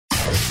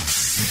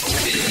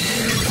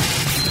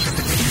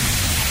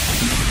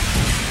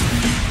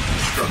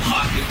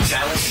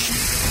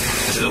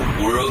The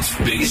world's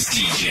biggest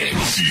DJs.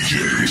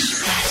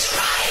 That's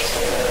right.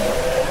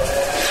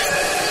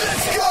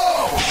 Let's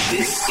go!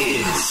 This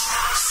is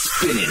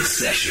Spinnin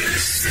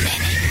Sessions.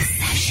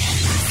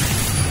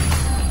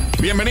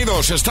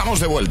 Bienvenidos, estamos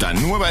de vuelta.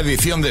 Nueva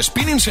edición de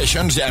Spinnin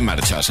Sessions ya en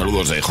marcha.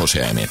 Saludos de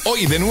José A.M.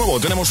 Hoy de nuevo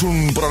tenemos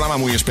un programa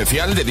muy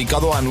especial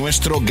dedicado a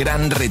nuestro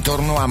gran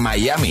retorno a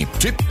Miami.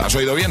 Sí, has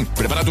oído bien.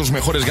 Prepara tus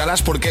mejores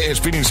galas porque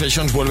Spinnin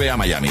Sessions vuelve a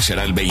Miami.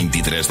 Será el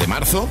 23 de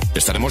marzo.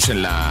 Estaremos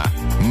en la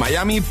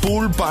Miami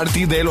Pool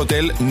Party del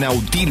Hotel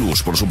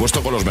Nautilus. Por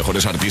supuesto con los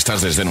mejores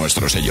artistas desde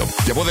nuestro sello.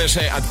 Ya puedes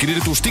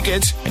adquirir tus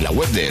tickets en la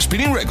web de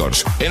Spinnin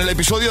Records. En el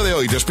episodio de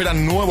hoy te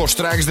esperan nuevos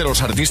tracks de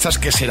los artistas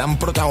que serán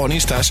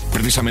protagonistas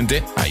precisamente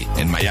ahí,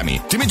 en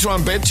Miami. Timmy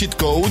Trumpet, Cheat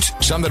Coach,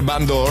 Sander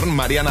Van Doorn,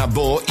 Mariana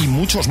Bo y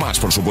muchos más,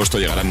 por supuesto,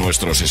 llegarán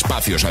nuestros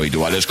espacios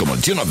habituales como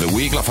el Tune of the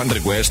Week, la Fan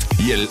Request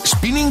y el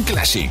Spinnin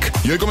Classic.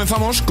 Y hoy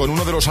comenzamos con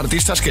uno de los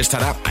artistas que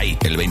estará ahí,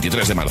 el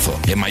 23 de marzo,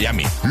 en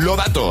Miami.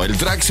 Lodato, el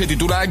track se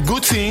titula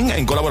Good Thing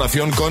en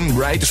colaboración con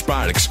Bright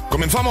Sparks.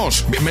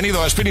 Comenzamos,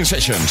 bienvenido a Spinnin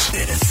Sessions.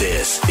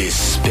 This is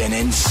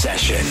Spinnin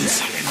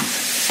Sessions.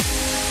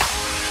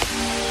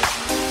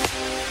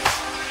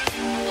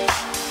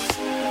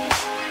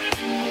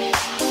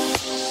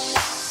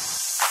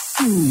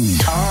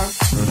 Talk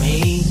to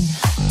me.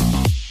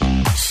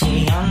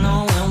 See, I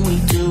know when we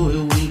do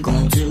it, we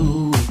gon'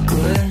 do it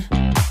good.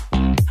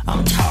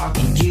 I'm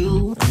talking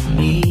you and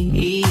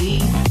me.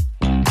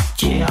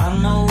 Yeah,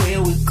 I know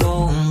where we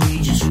go and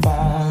we just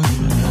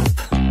warming up.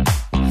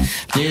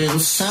 Little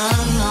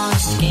sun on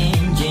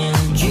skin,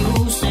 gin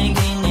juice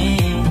sinking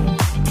in.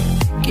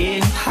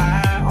 Get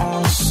high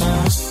on the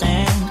summer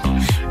sand.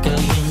 Girl,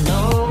 you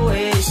know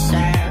it's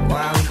at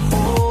while we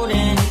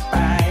holding it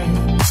back.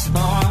 It's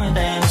more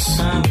than a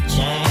summer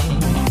jam.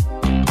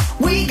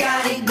 We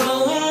got it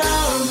going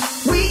on.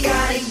 We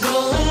got it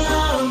going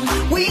on.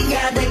 We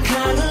got the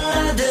kind of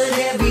love that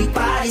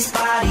everybody's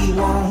body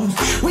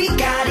wants. We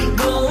got it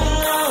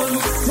going on.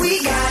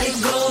 We got it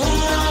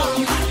going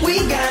on. We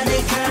got the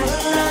kind of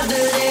love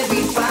that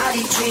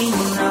everybody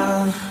dreaming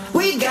of.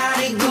 We got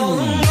it going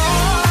on.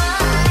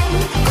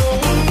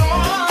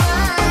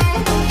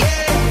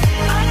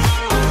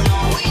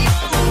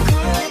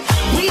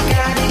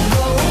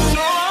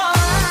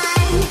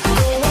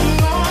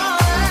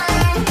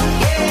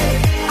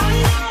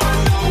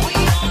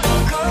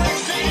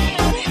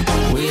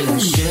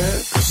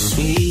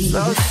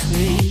 So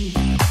sweet.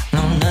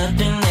 No,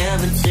 nothing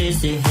ever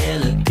tasted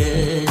hella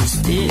good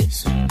as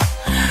this.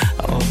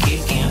 Oh,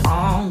 kicking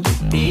on the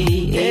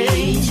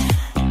beat.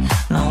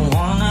 No,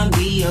 wanna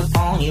be up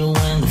on you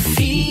when the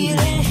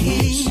feeling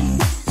hits.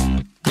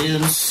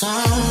 Little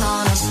sun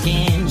on our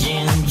skin,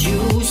 gin and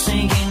juice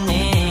sinking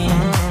in.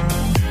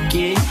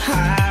 Get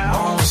high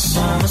on the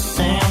summer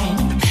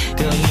sand.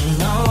 Girl, you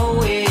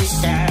know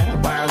it's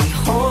that while we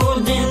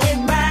holding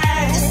it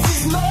back. This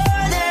is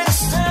more than a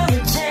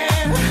summer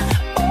jam.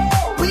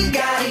 We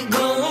got it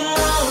going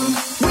on.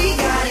 We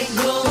got it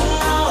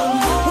going on.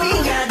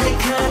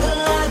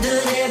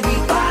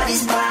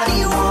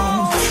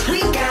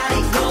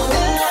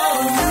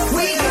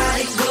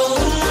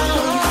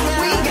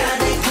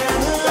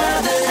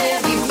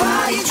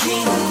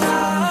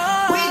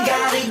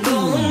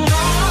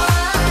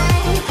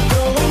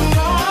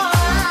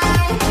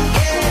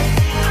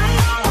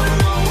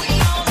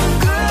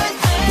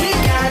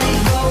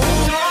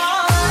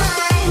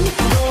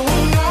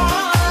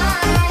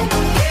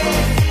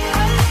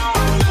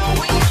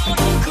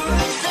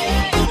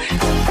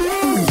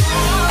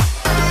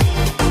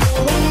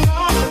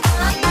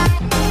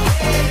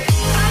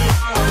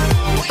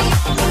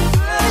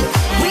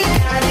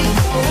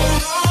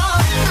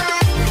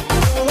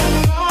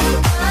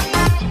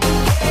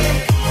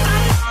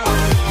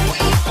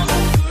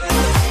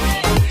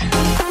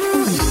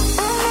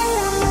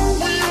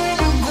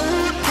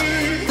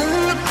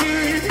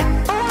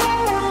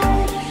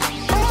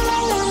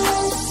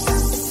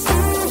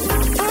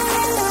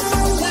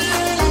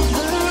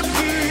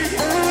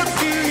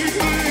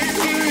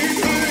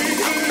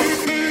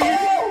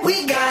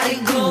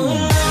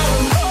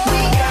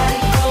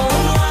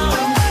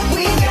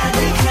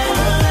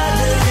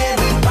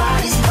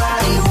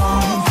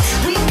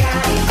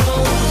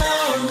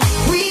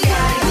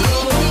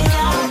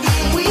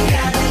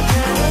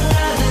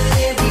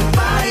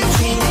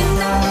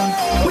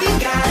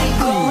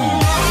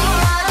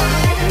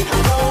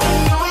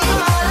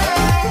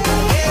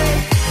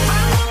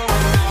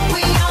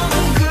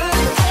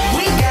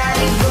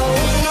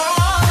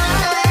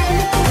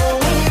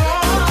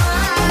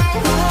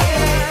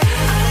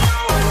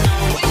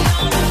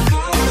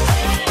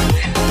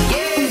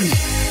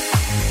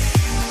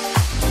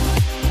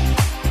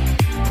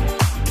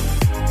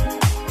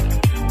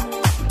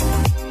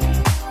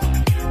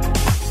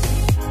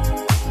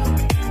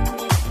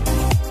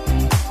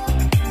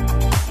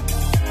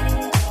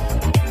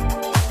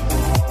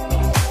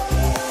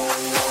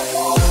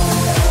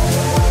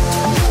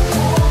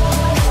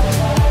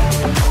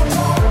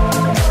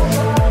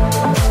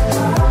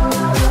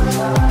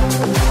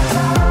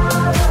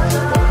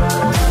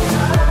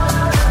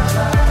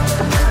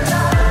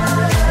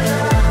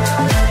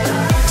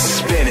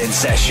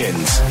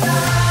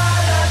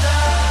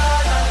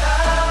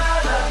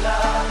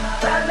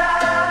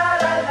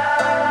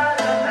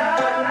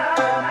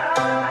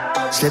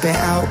 Slipping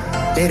out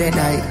late at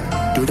night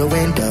through the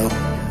window.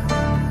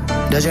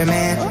 Does your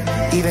man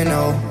even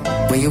know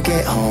when you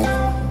get home?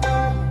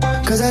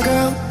 Cause a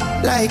girl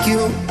like you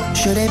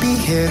shouldn't be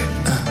here.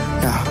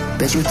 Nah,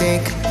 bet you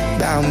think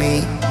about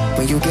me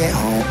when you get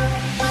home.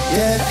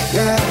 Yeah,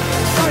 yeah.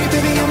 Sorry,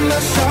 baby, I'm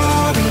not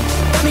sorry.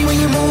 Tell me when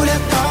you move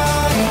that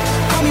body.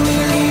 Call me when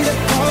you leave the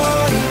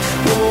party.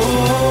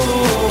 Whoa.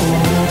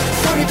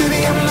 Sorry,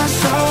 baby, I'm not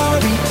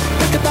sorry.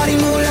 Make the body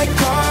move like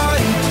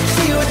Cardi.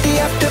 See you at the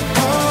after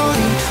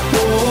party.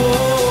 Whoa.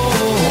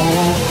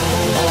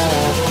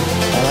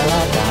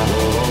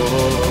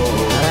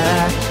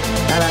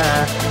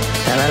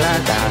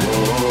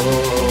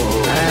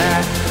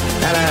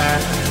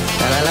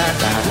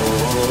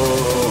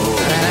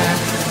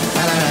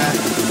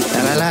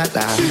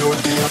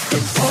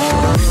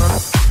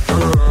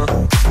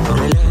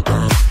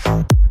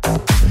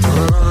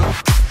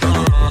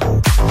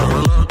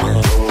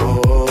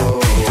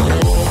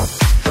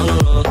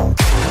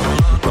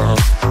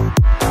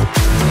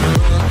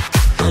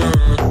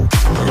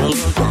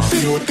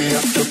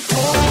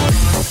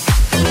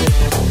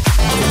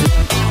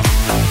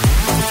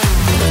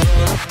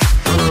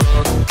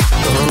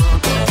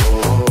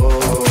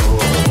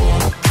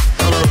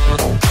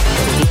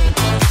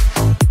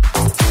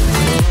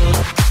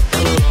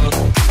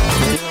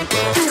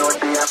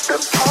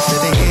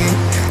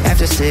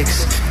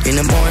 In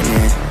the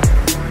morning,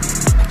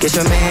 guess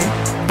your man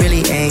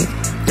really ain't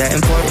that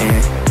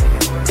important.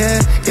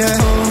 Yeah, yeah.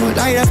 Oh,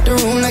 light up the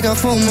room like a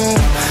full moon.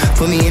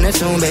 Put me in a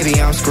tune,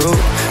 baby, I'm screwed.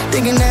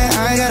 Thinking that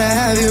I gotta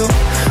have you.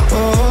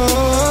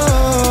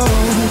 Oh,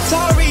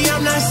 sorry,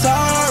 I'm not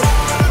sorry.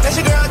 That's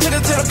your girl, took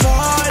her to the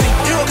party.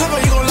 You gon' come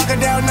or you gon' lock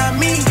her down, not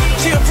me.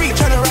 She a freak,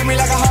 tryna ride me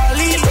like a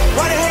Harley.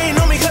 Why they hating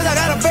on me? Cause I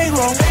got a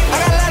bankroll. I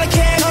got a lot of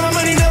cash, all my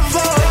money never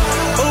fall.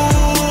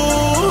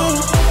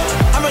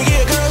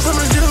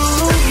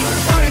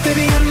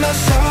 Baby, I'm not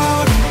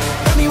sorry.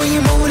 Tell me when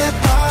you move that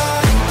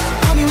body.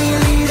 Call me when you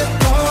leave the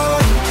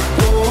party.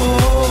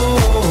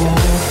 Whoa.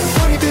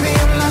 Sorry, baby,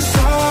 I'm not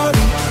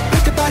sorry.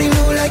 Make the body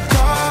move like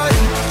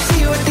Cardi. See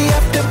you at the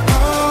after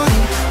party.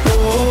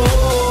 Whoa.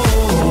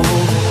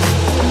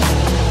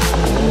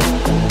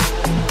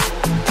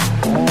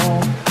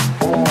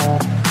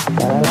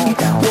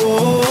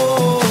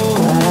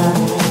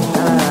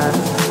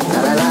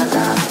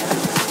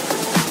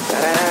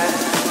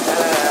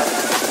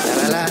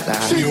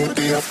 See you at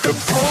the after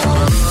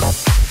party.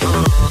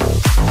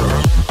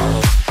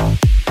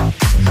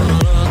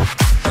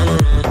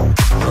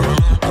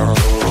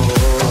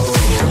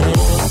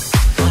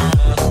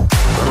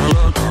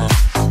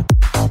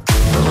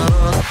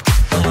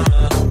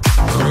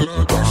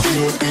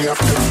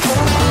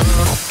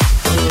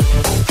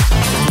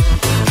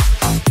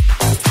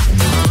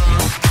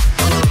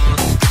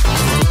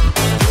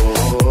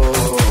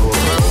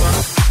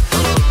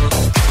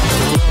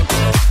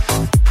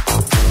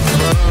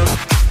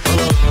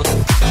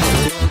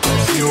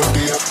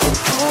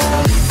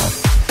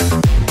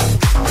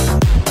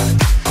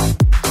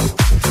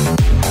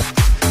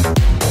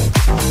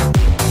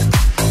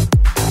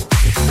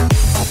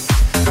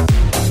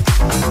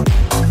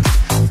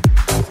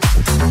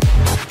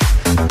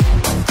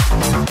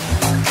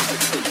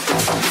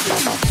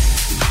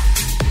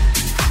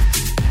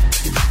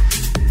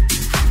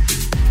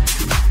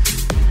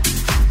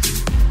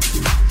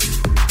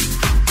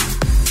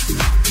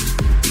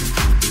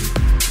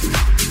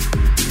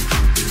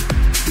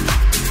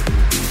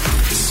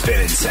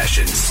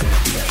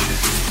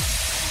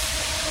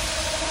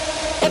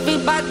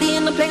 Everybody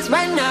in the place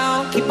right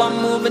now, keep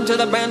on moving to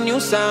the brand new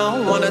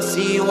sound. Wanna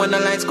see you when the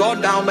lights go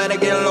down, better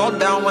get low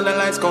down when the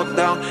lights go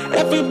down.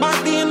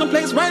 Everybody in the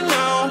place right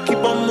now, keep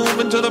on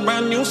moving to the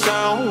brand new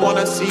sound.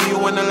 Wanna see you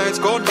when the lights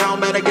go down,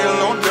 better get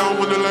low down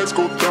when the lights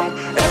go down.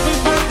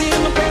 Everybody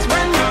in the place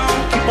right now,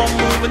 keep on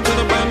moving to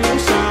the brand new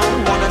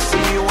sound. Wanna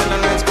see you when the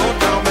lights go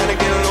down, better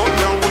get low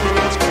down when the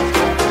lights go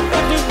down.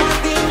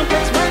 Everybody in the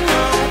place right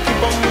now,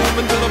 keep on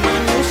moving to the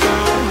brand new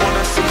sound.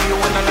 Wanna see you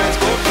when the lights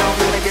go down,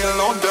 better get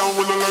low down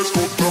when the lights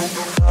go down.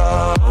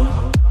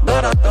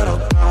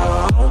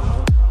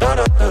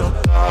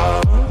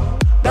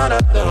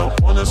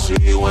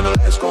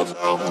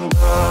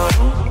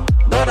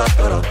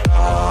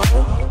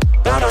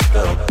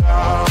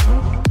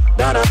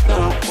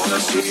 Wanna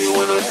see you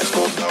when the lights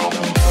go down.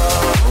 Wanna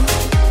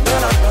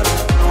see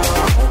you when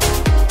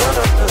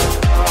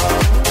the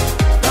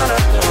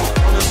lights go down.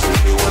 Wanna see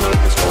you when the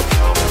lights go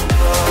down.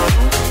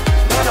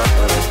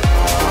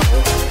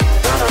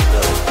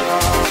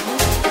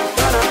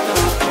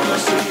 Wanna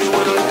see you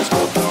when the lights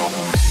go down.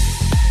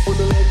 When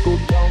the lights go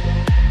down.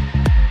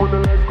 When the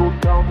lights go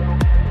down.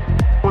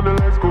 When the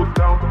lights go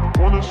down.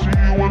 Wanna see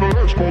you when the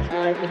lights go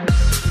down.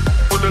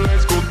 When the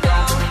lights go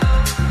down.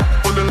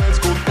 When the lights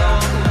go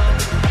down.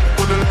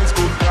 When the lights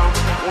go down.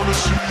 Wanna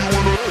see you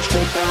when the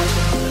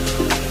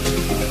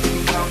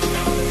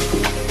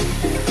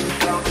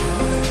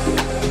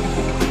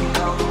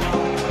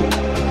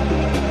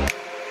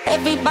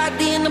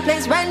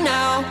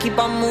now, keep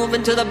on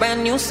moving to the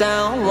brand new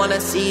sound. Wanna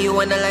see you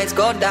when the lights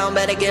go down,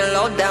 better get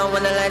low down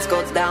when the lights go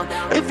down.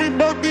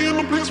 Everybody in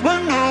the place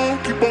right now,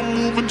 keep on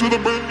moving to the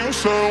brand new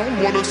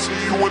sound. Wanna see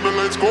you when the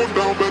lights go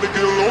down, better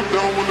get low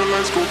down when the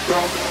lights go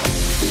down.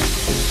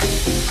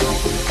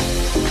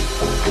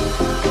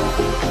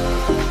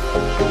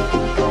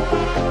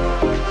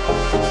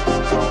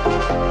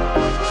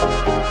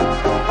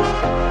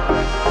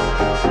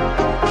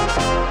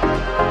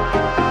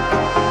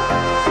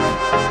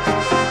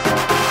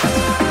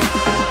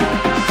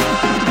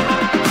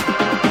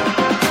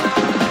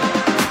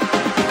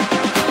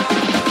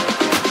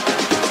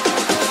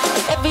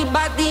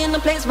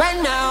 Place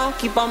right now,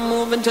 keep on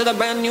moving to the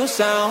brand new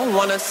sound.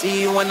 Wanna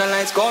see you when the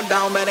lights go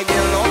down, better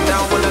get low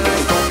down when the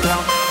lights go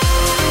down.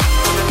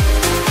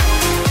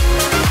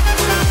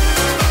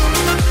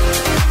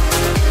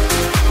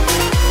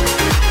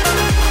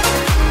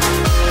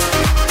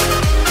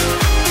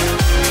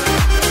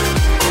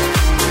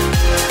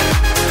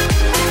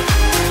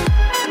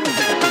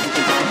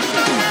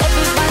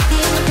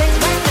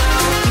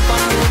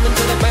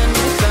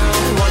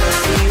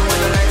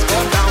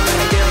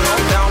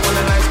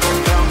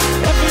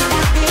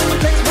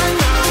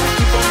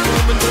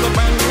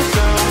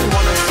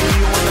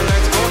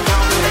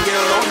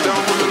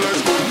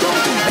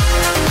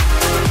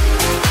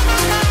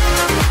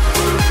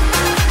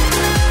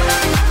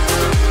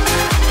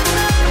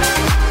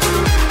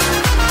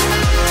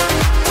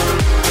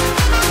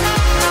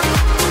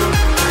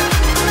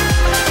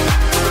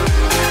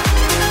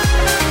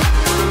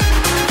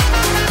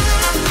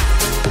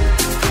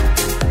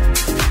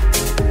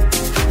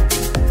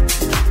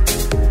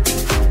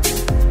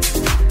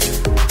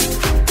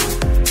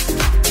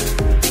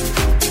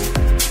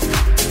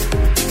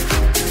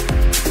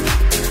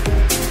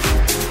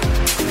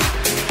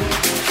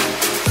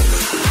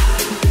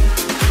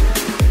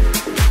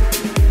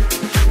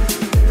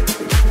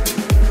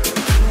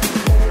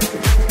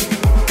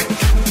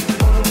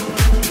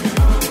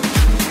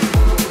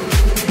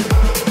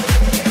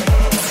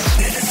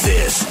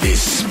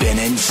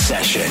 Spinnin'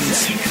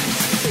 Sessions.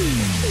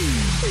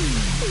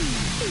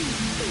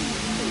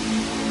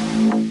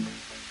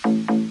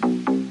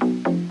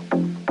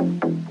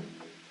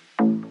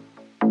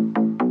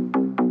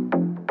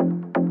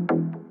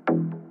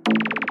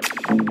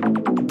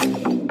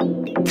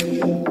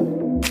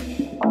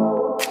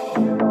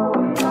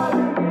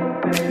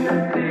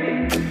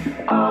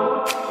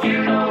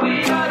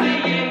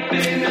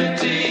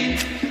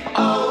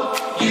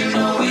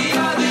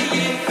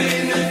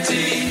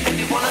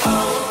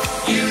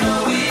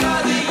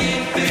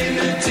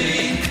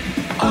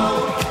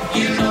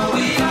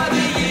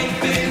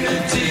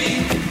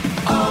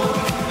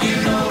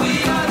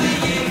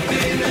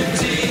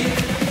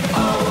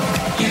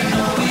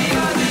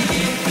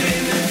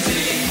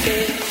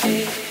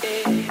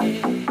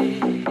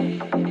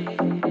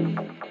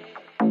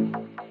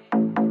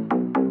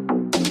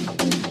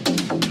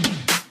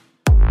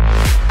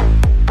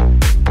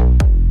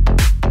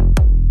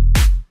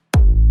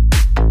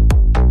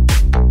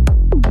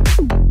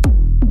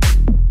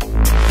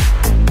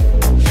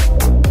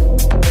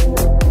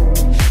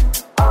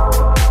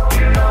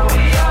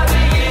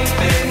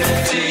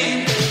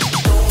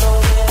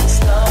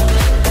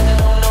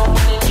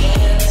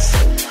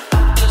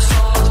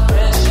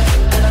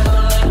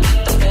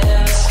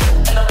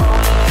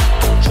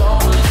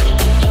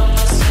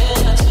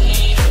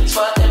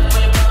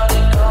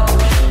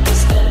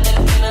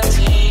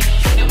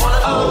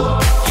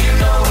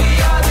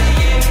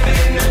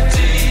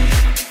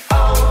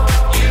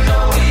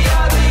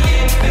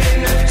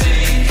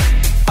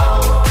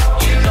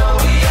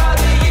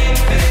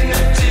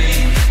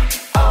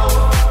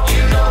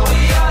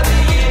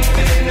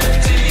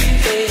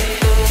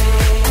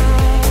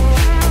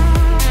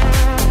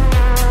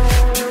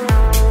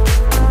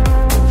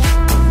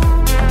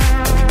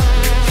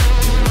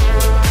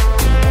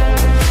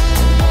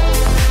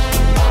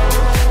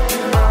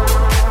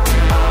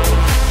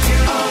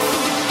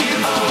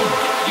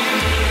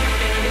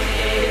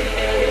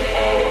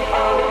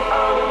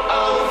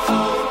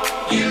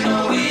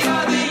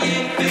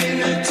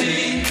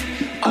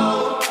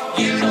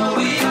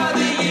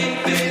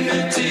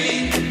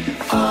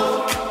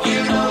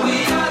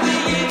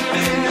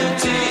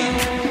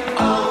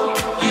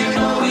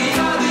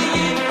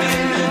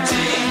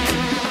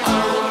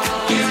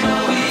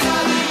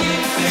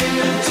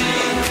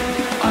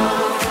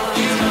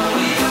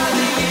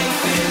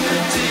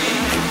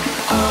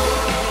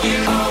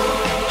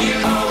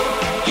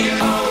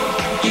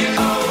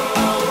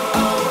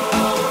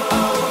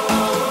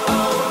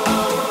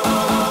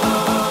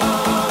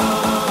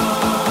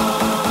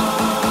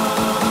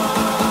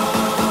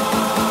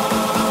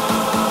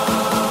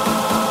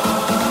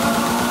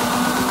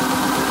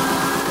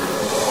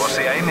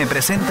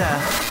 Presenta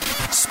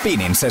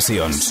Spinnin'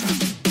 Sessions.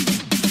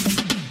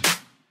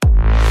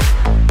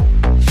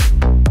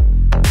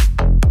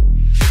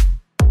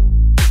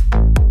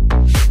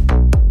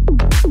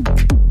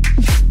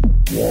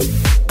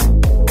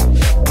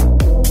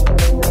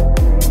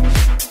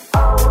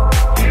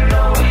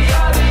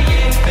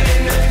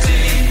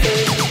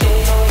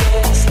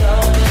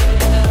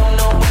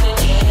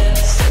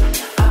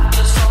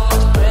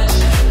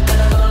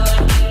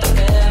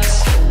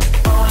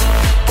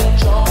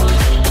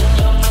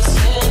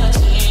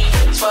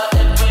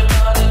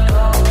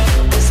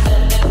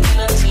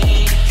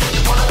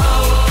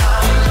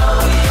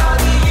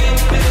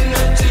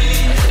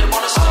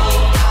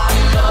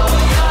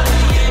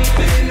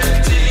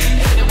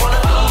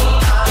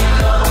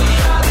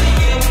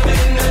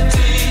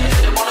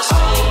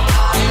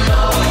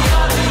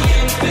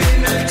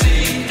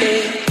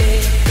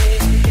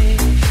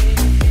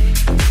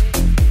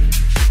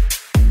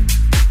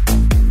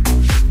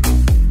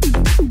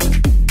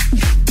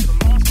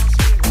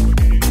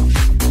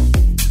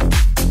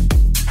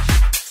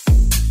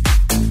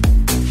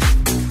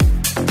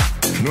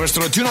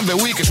 Nuestro Tune of the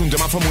Week es un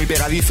temazo muy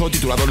pegadizo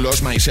titulado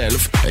Lost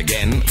Myself,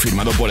 Again,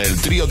 firmado por el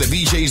trío de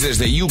DJs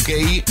desde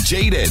UK,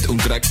 Jaded, un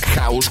track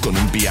house con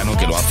un piano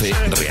que lo hace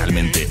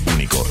realmente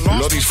único.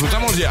 Lo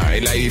disfrutamos ya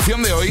en la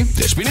edición de hoy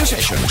de Spinnin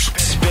Sessions.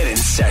 Spinnin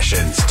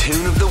Sessions,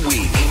 Tune of the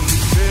Week.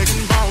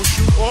 Begging about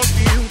you or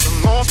you,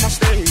 I lost my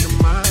state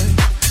of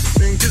mind.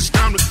 Think it's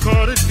time to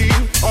cut a deal.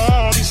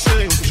 All these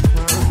selfish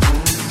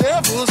crimes,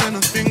 devils and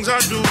the things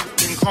I do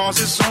can cause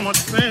it so much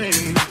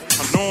pain.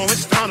 I know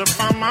it's time to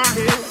find my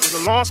head, 'cause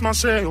I lost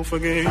myself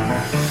again.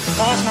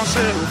 Lost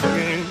myself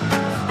again.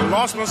 I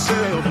lost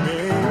myself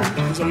again.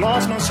 'Cause I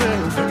lost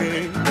myself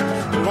again.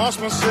 I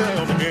lost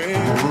myself again.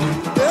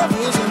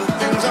 Devils and the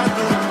things I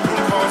do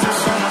can cause it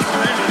so much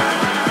pain.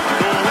 I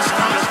know it's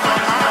time to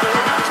find my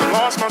head, 'cause I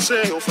lost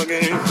myself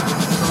again.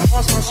 I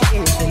lost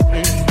myself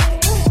again.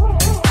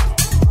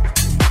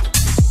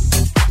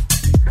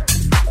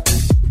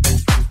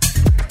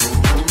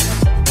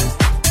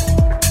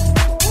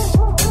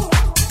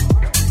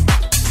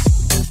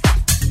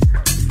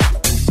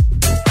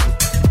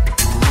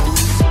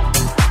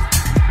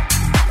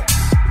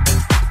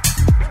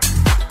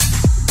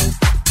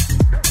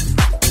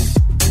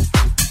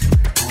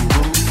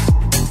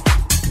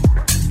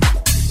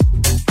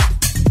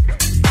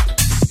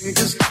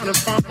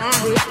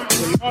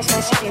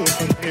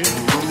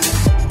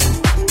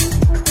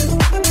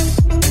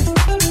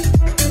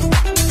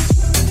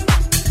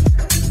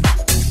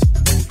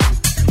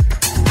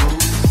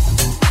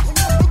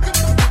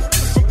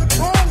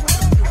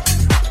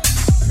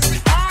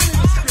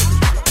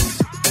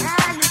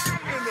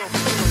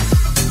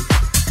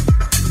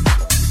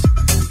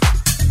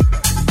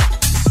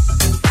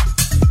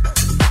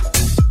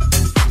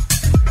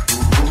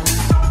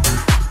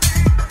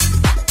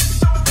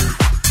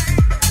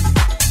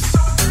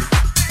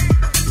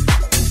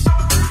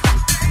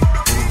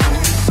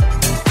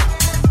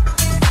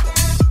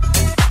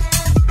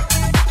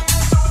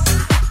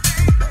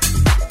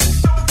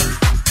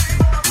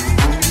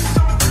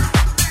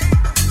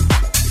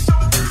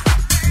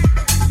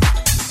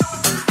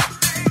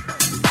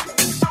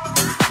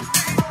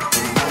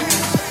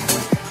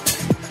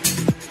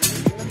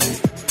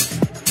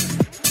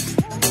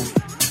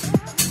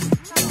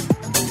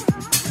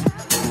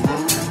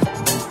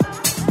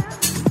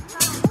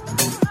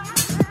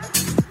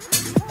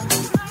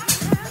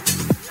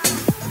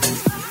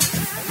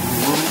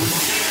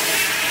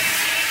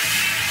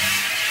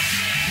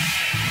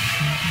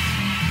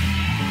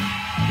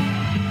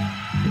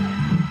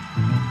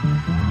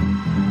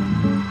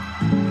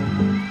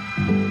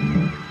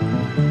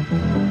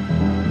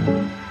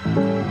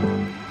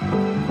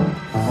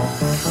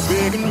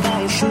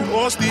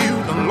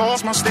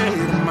 Lost my state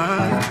of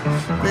mind.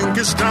 Think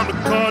it's time to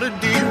cut a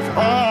deal with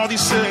all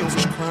these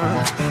selfish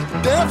crimes. The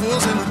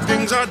devils and the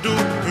things I do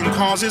can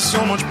cause it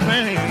so much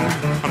pain.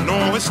 I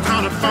know it's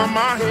time to find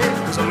my head,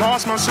 'cause I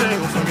lost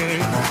myself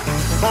again.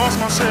 Lost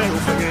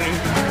myself again.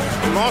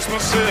 I lost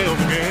myself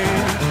again.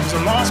 'Cause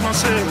I lost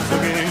myself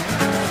again.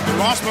 I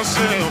lost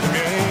myself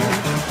again.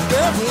 The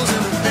devils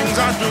and the things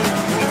I do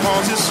can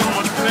cause it so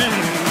much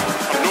pain.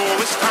 I know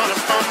it's time to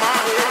find my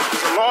head,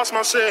 'cause I lost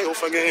myself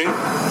again.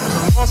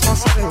 'Cause I lost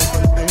myself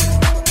again.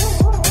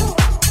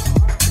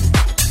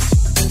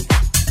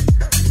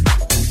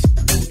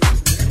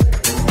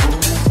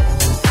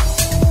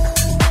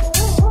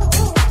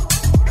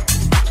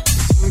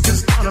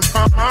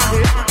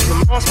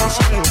 Lost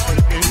myself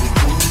again.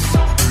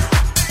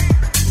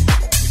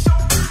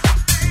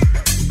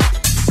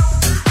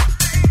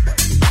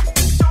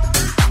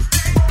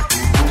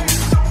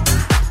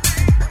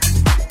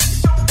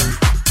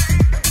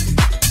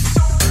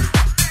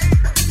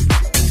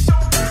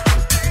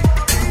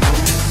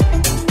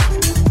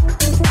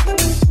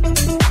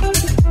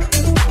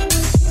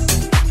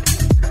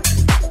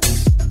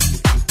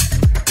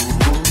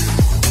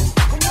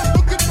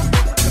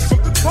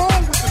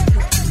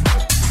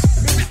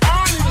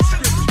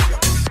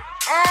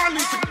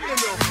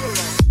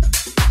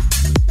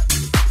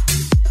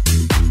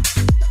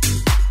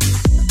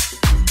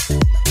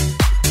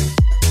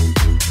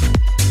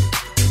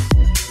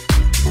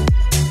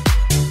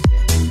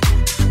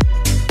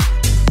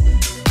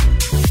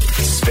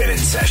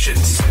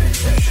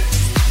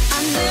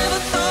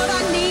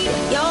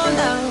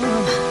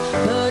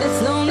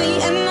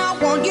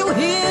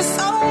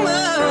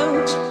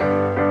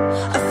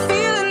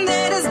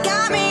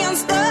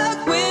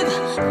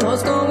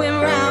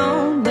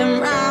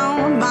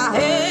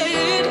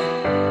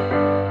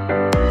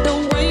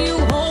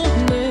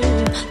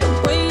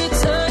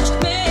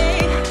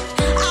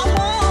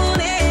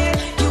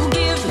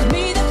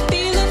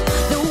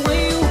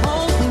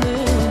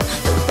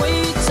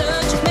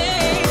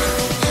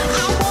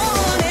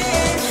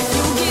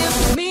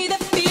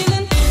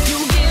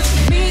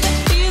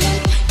 Feel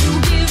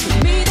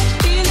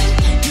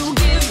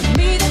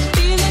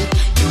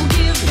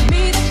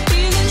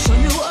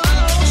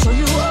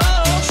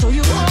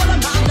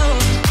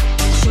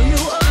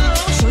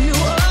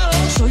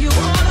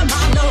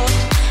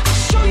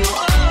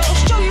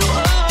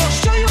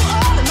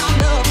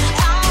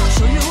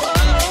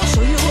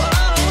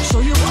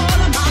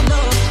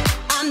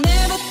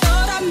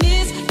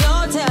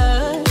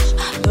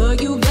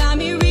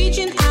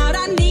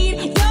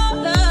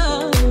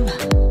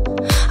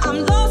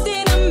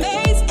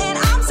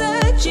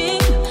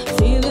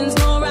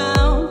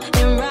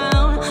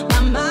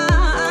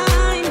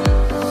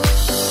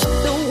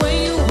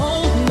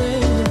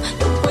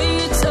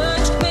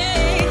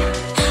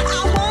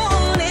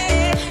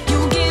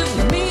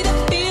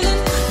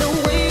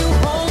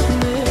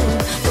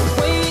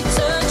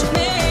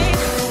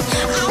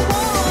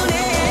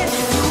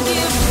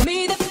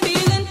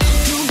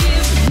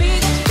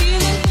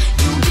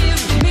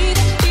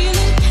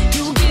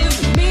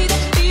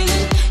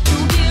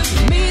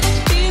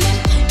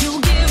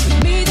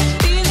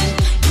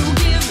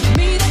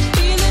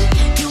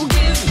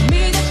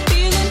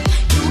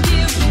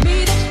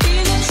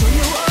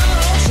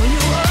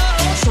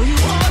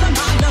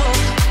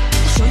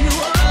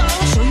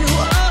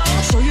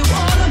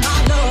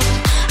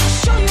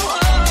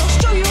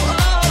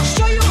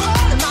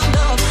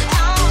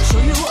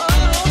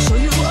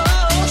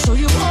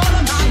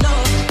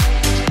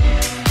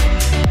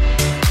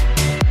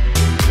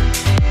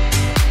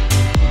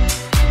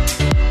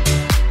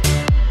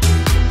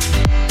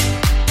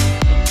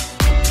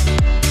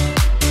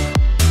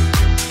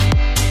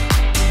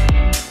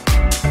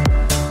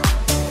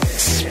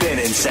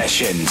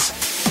Sessions.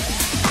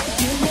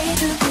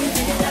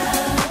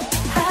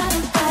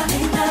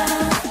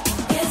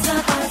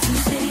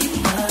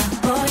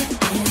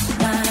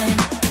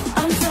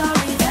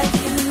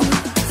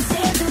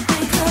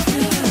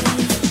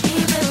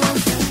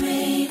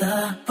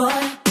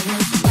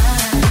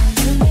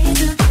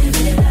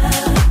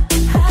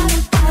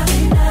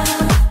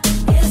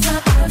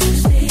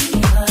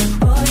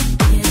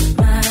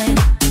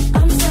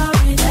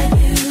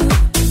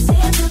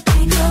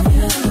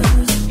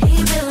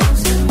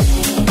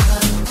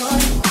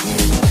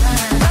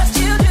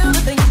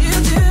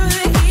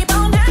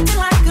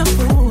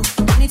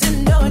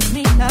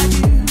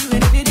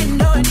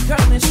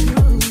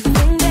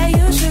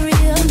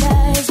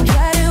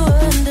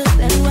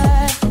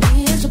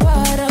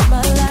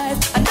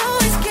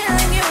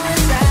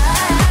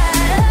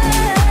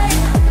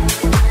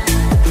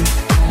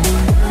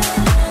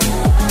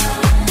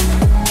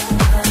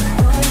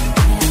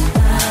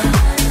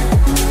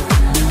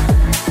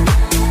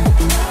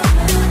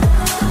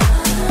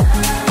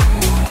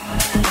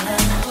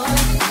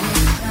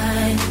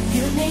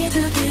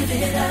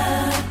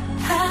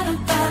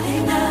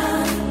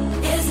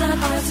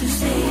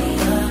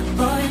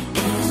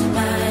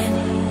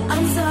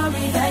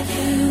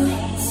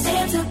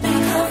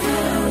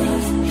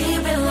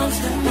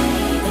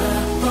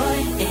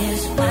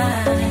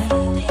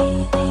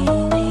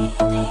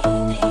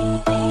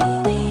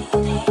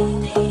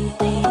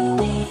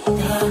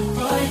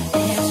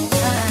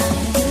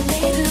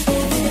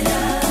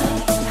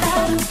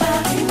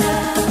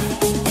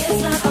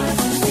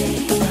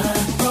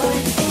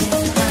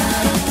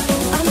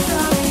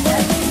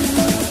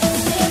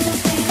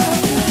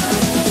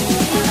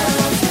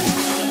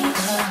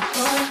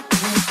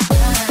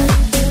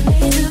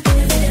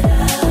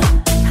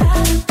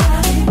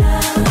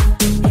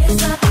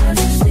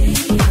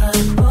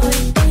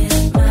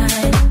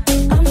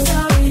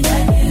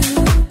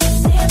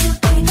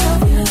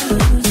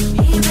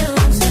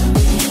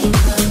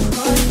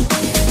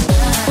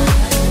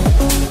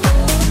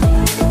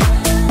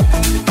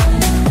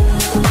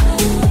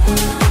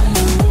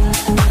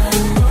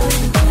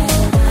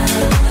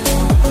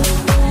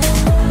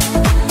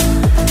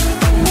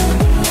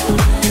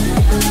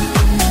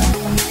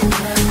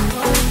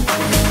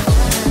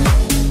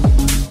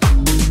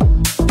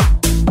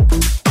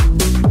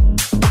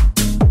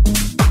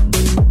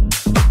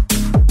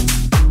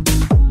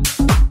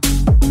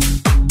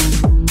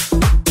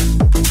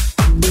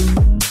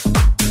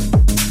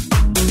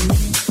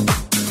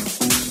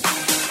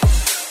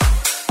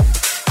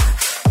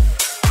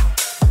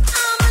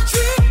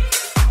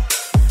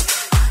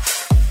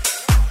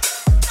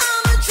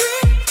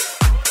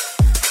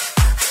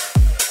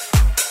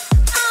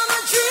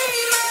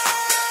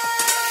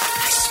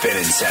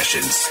 Spinnin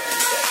Sessions.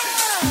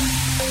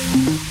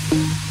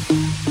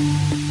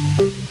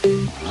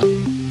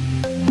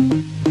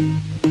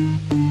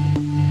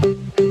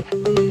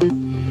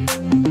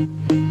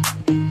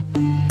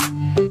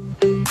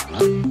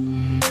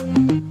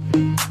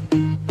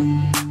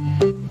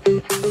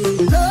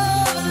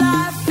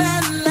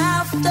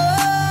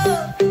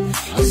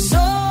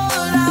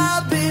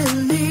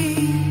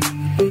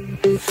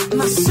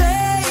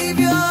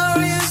 Savior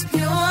is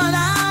pure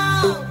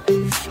now,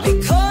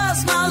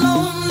 because my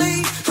lonely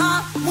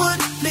heart was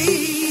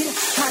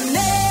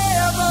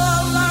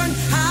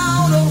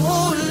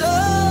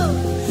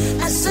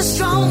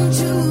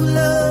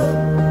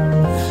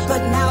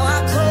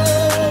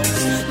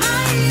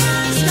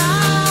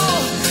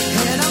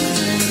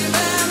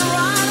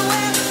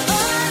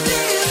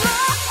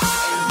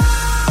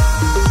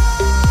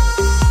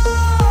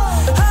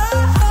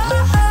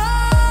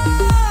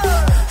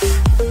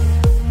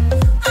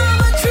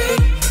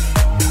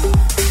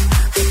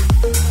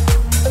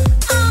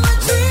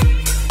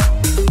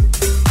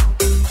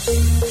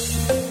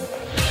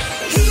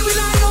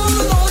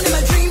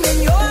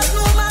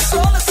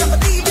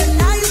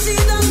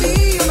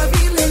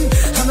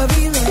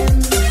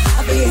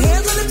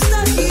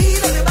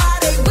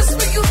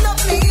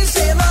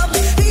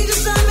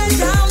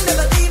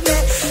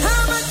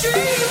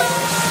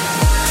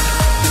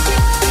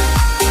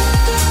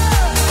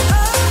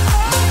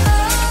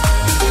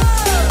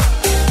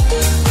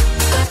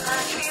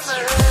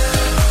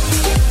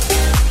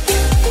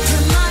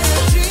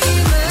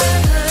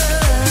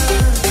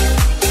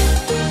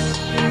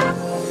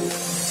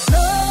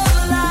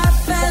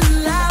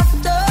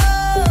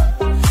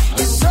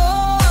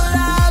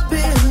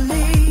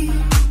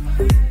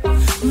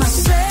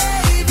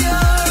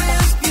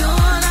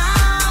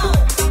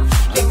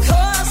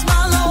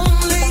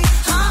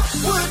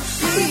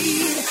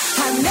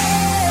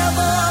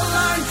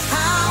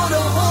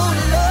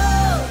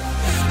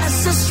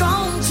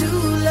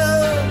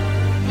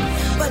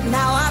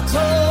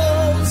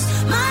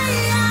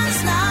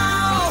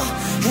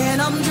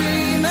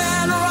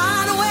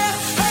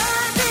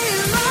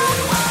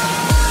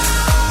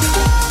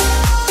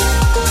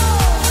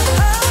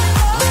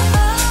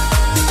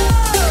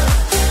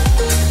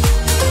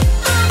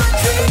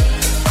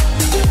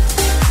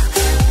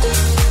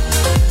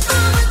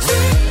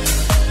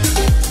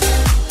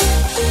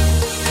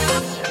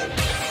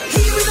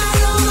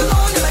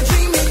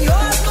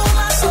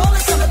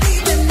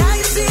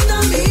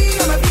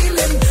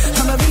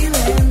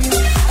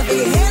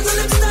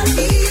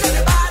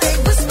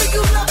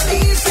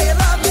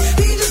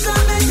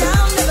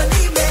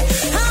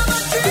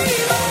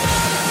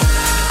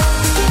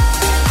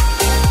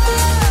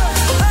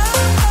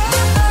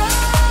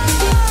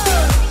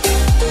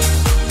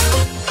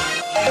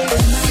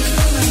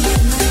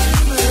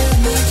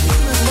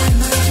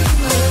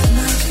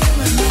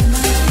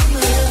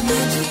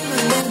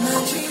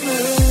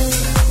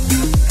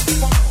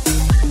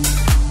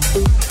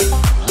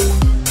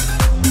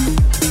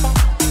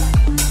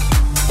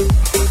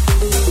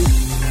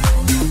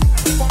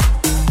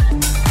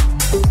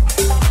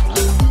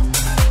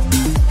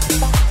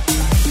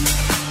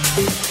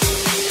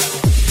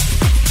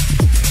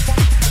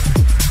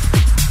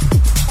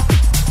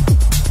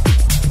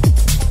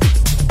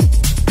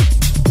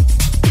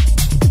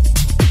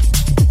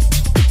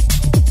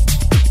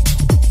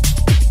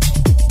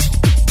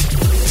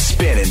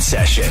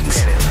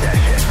Sessions.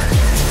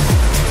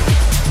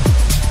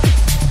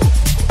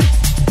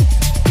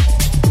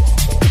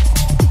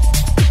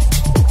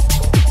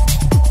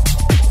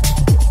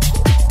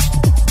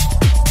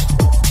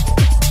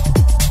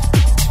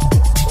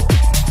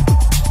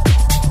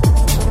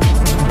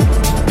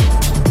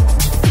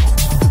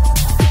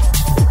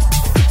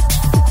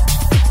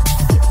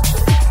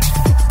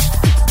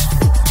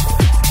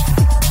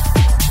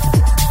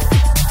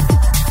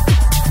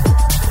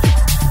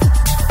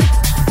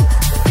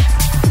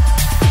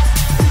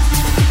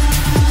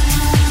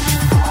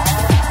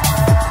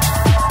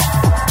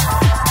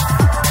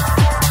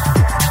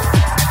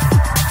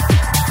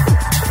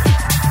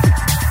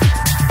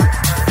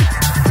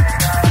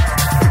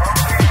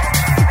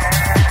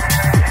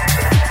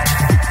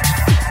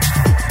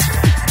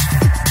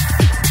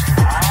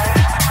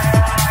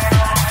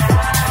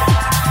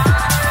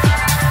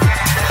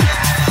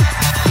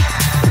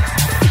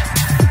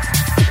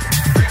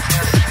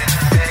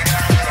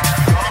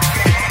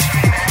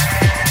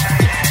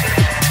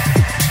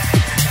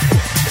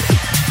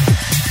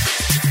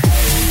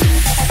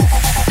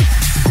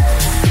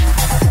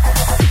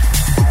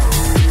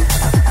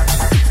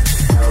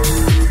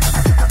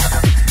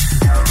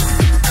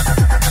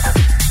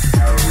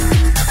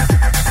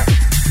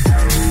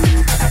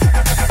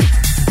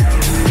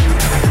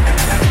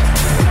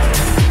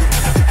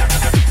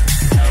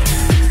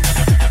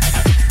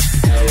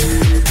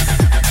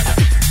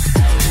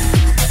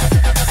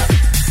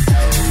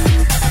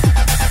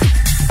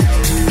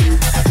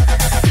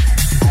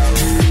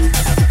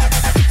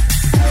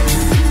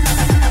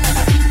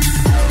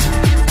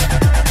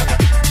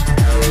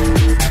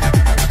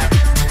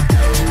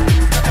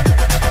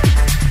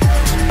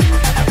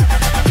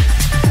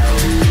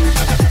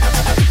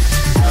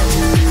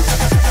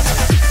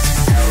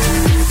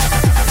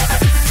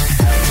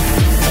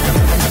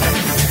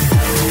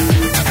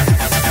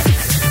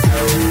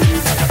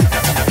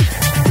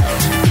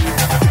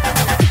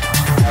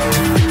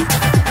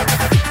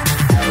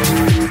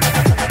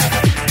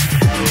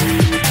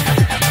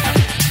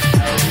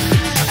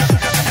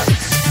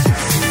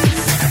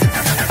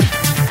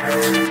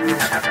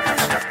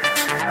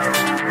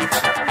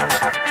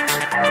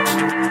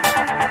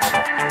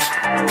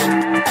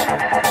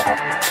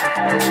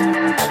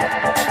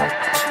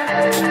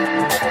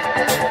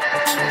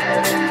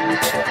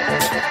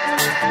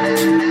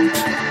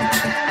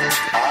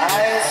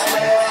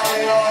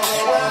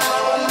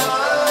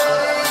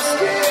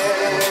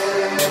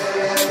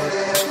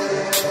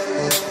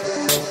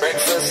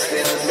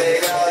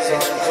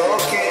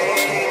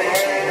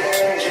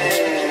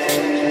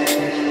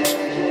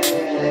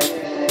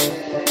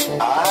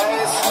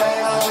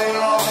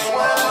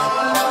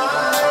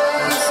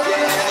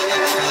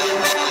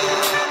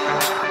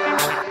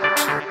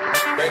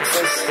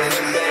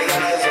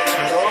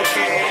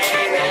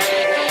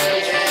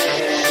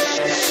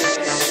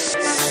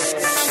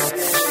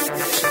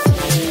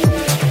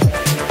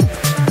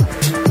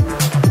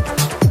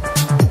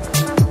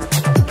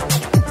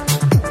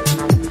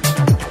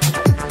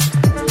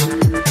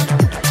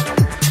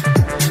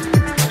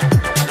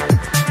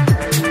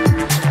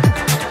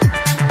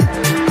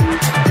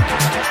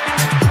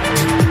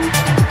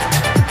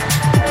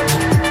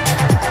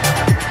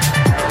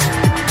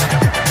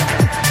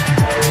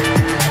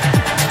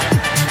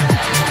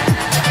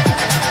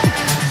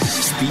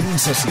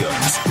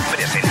 Sessions,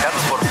 presentado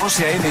por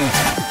José A.M.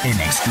 en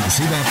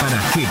exclusiva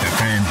para Hit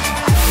FM.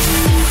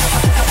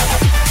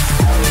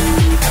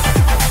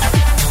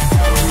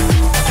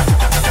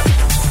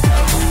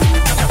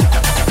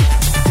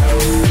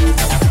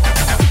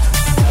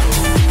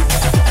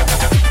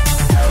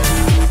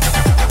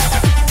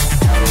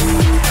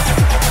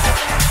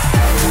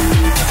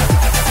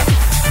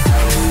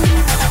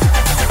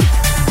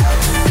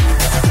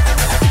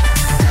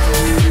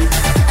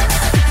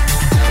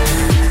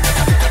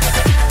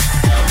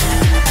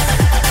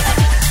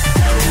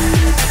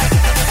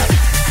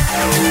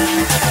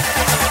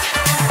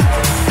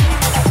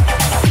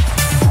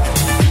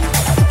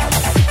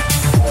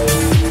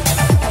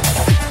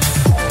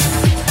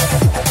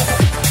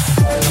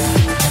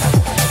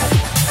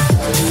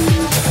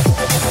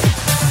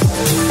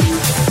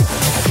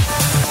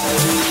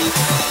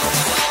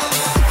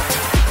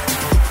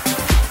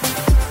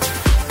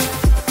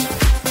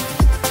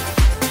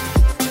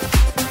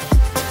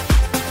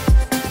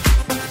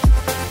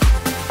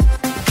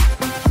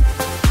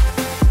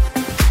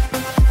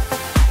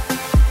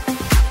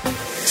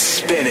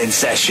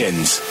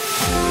 Sessions.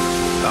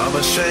 I'm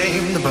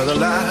ashamed by the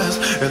lies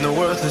and the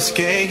worthless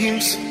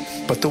games,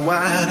 but the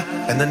wine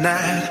and the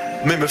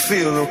night made me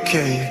feel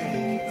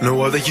okay.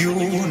 No other you,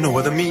 no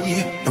other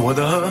me, no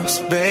other us,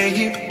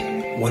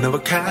 babe. One of a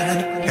kind,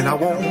 and I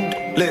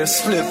won't let it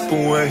slip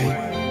away.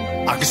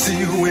 I can see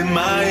you in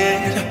my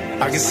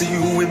head, I can see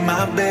you in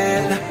my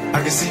bed,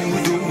 I can see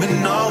you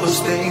doing all those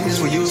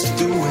things we used to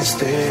do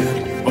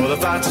instead. All the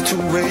fights at 2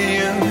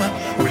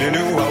 a.m. when you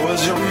knew I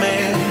was your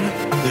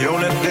man. The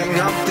only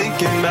thing I'm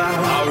thinking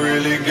about, I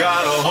really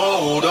gotta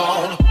hold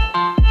on.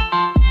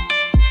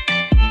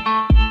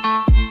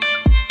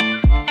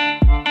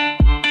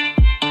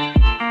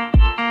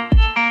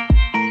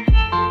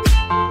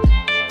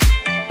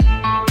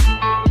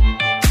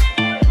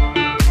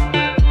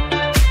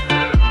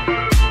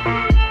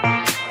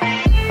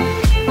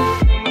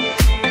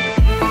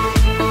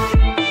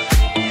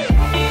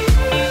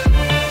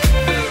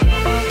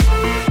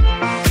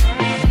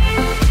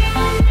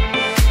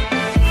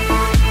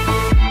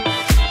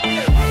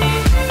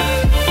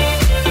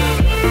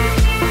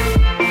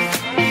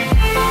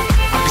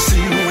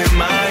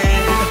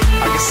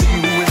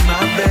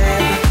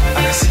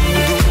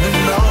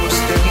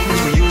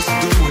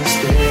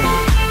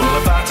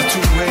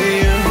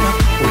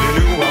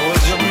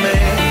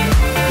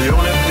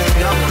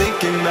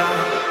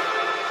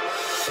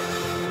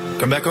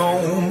 back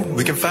home,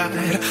 we can fight,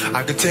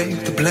 I can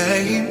take the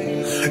blame.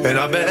 And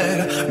I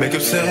bet make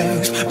up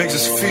sex makes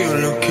us feel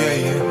okay.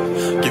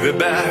 Give it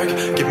back,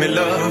 give me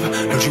love,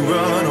 don't you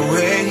run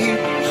away.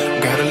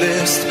 Got a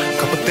list,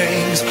 couple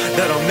things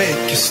that'll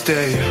make you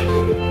stay.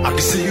 I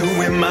can see you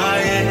in my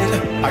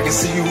head, I can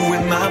see you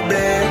in my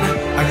bed.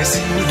 I can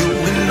see you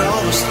doing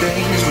all those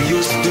things we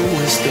used to do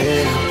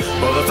instead.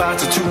 Well, the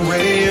fights at 2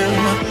 a.m.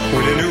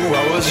 when you knew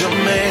I was your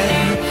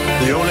man.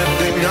 The only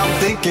thing I'm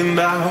thinking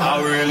about,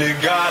 I really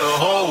gotta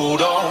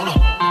hold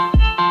on.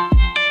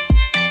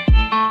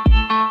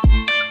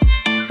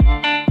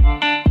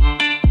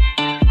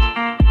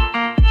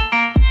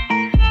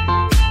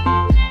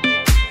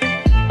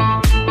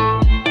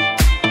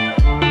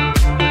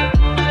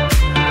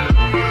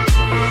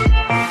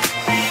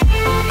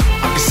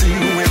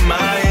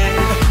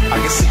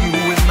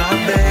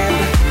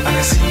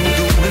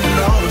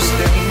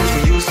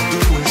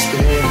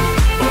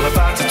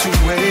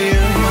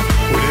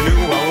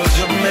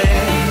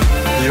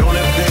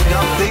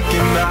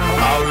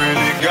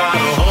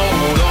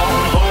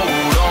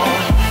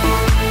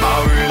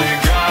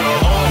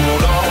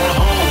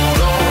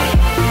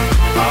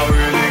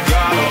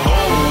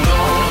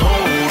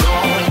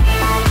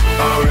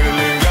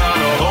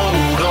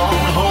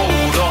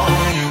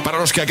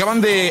 Que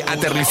acaban de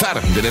aterrizar,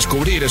 de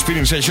descubrir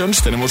Spinnin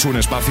Sessions, tenemos un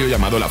espacio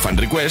llamado la Fan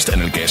Request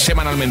en el que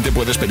semanalmente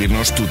puedes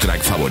pedirnos tu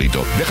track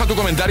favorito. Deja tu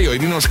comentario y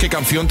dinos qué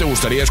canción te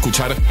gustaría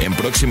escuchar en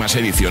próximas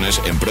ediciones,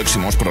 en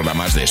próximos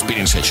programas de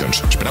Spinnin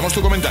Sessions. Esperamos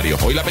tu comentario.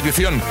 Hoy la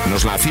petición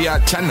nos la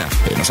hacía Channa,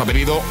 que nos ha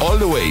pedido All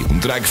The Way,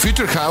 un track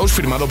Future House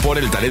firmado por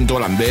el talento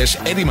holandés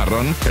Eddie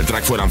Marron. El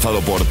track fue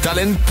lanzado por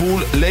Talent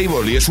Pool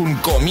Label y es un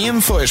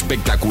comienzo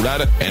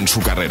espectacular en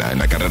su carrera, en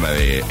la carrera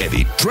de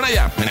Eddie. Suena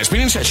ya en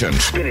Spinnin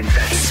Sessions.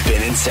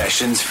 Spinnin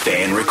Sessions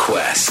fan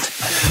request.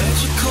 I heard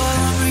you call,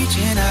 I'm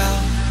reaching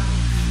out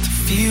to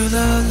feel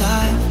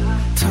alive,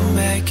 to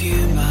make you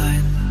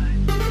mine.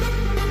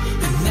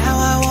 And now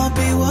I won't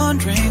be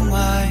wondering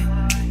why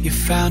you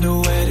found a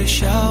way to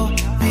show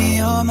me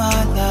all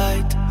my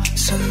light.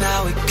 So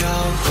now we go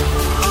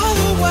all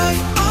the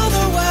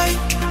way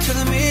to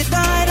the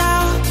midnight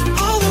hour.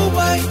 All the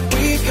way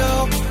we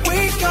go.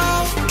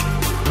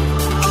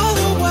 All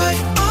the way,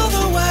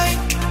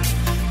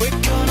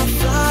 we're gonna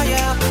fly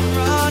out and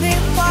run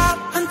it wild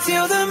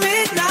until the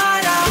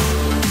midnight hour.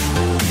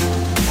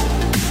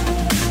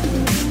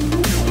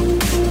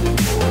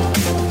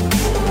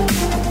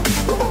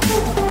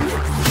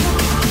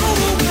 All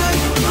the way,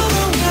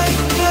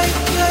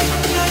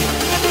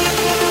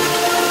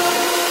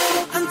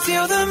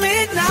 until the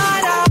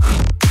midnight hour.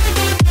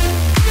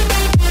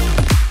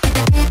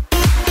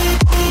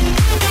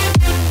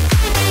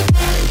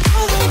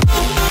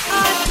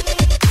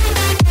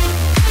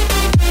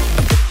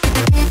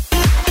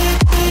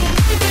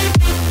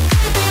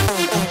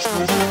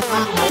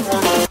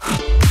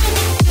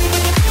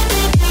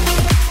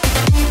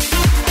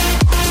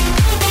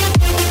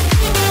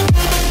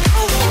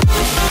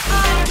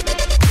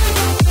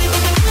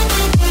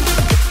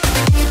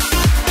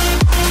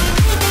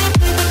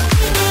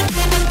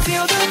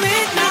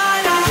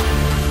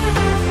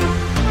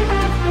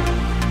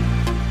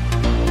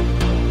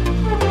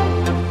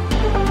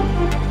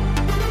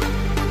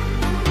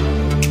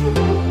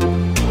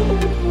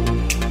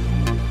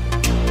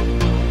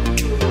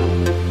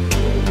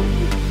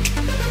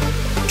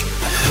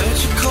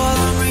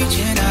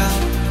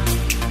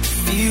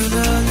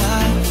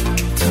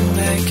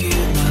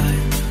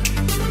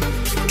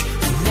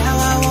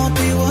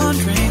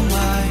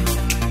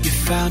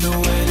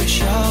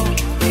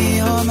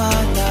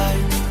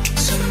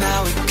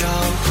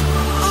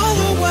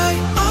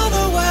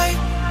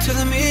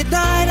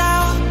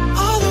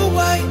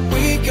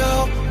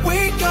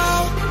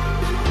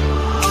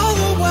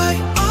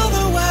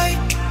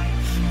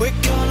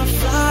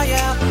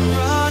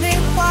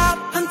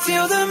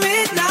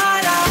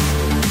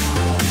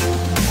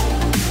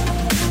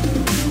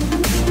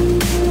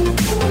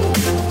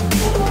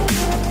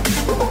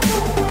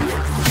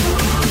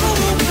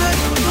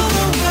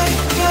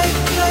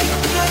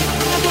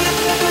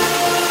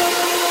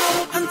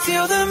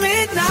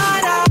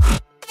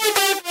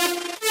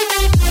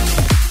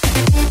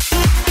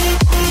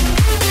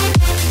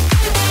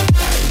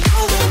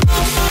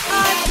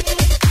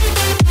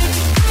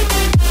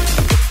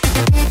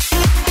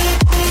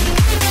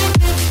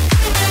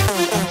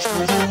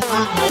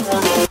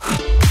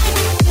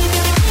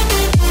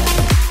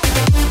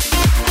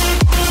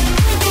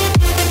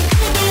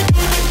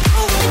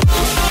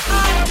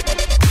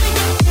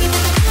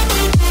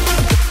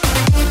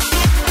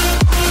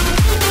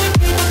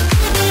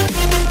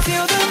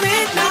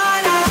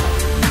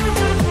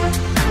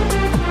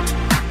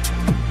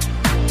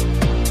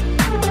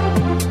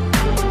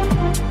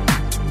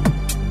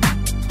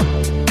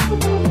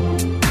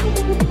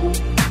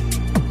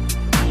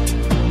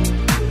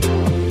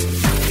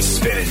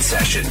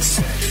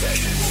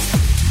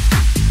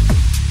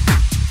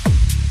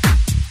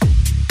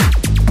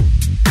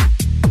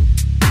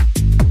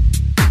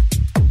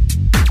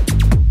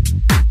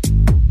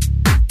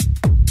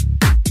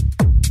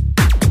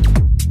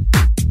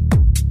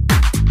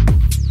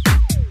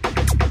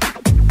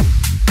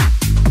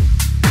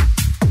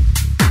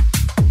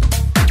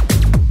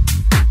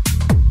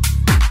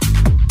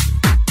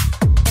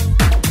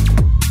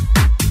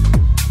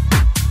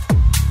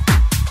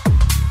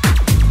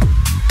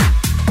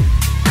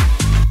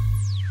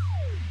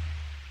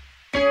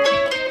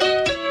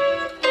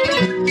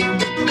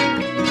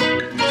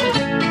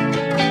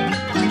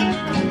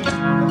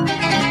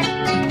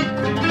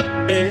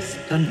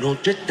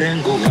 noche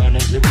tengo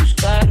ganas de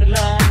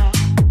buscarla,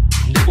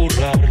 de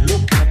borrar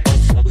lo que ha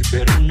pasado y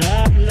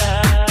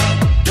perdonarla.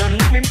 Ya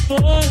no me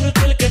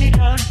importa el que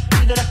dirán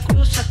ni de las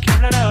cosas que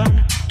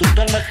hablarán.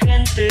 Total, la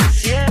gente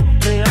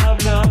siempre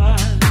habla.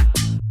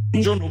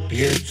 Yo no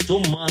pienso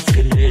más que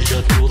en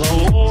ella toda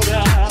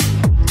hora.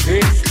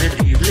 Es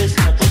terrible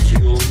esta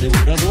pasión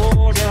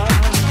devoradora.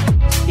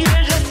 Y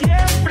ella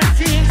siempre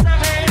sin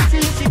saber,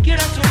 sin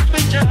siquiera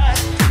sospechar,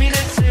 mi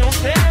deseo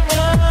de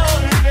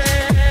volver.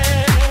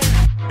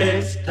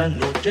 Esta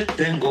noche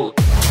tengo.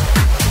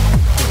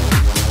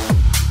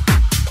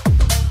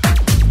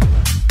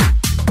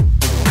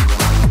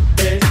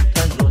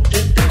 Esta noche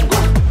tengo.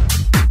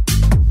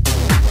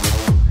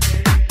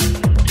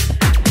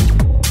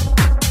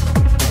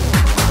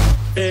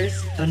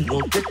 Esta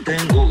noche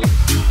tengo.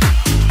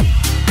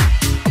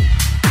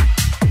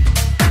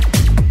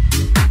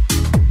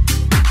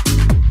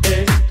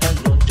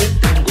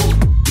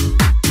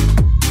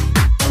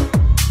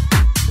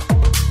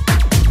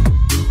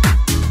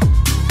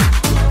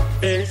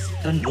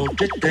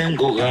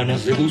 Tengo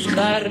ganas de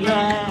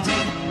buscarla,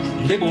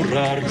 de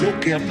borrar lo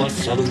que ha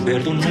pasado y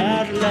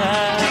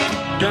perdonarla.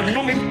 Ya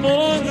no me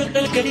importa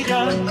el que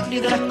dirán ni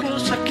de las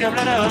cosas que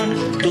hablarán.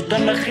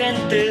 Total, la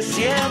gente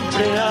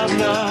siempre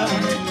habla.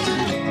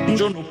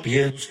 Yo no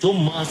pienso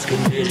más que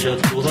en ella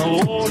toda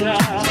hora.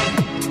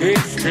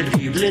 Es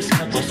terrible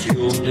esta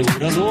pasión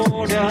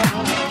devoradora.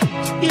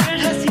 Y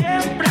ella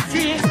siempre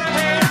sin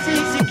saber,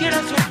 sin siquiera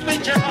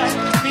sospechar,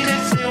 mi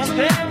deseo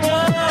de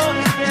volver.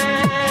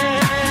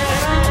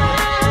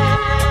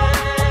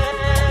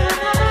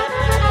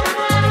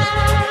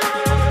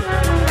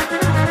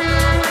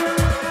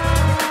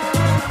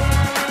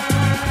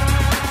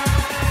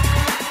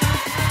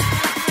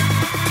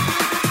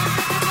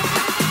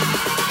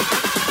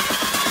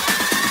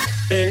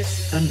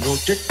 Esta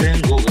noche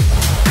tengo.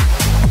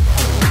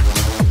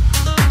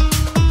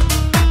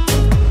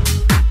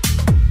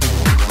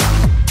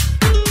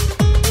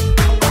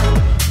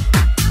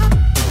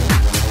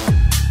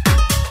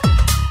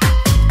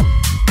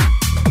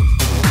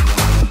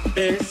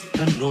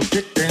 Esta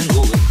noche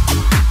tengo.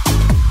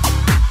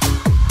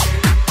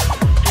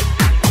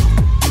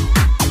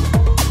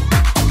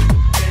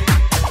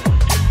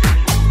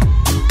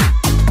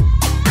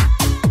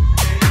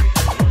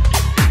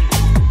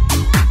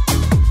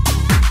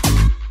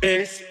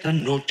 Esta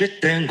noche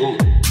tengo.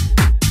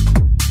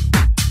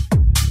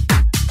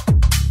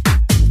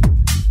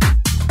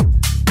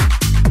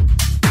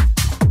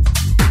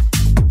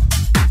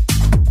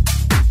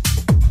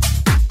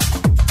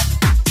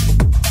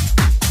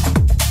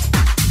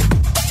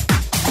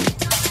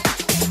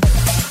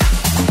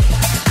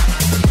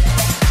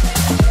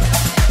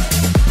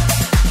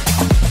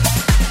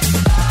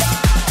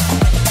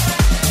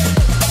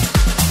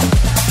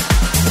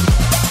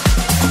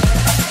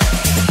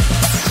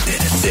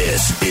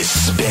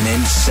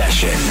 Spinnin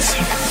Sessions.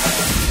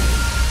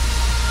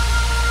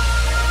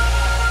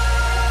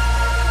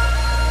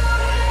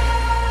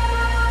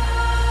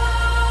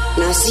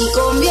 Nací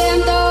con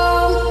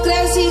viento,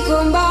 crecí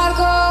con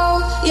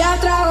barco y a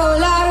trago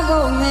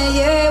largo me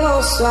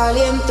llevo su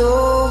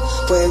aliento.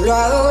 Pueblo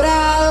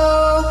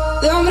adorado,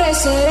 de hombre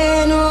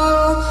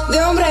sereno,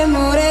 de hombre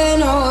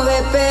moreno,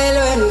 de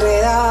pelo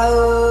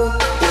enredado.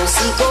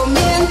 Nací con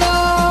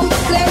viento,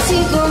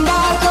 crecí con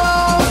barco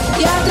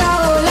y a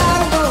trago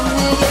largo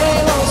me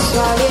llevo su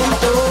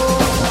aliento.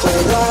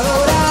 Pueblo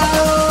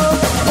adorado,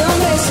 de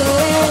hombre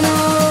sereno,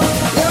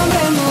 de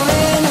hombre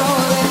moreno,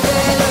 de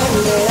pelo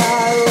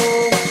enredado.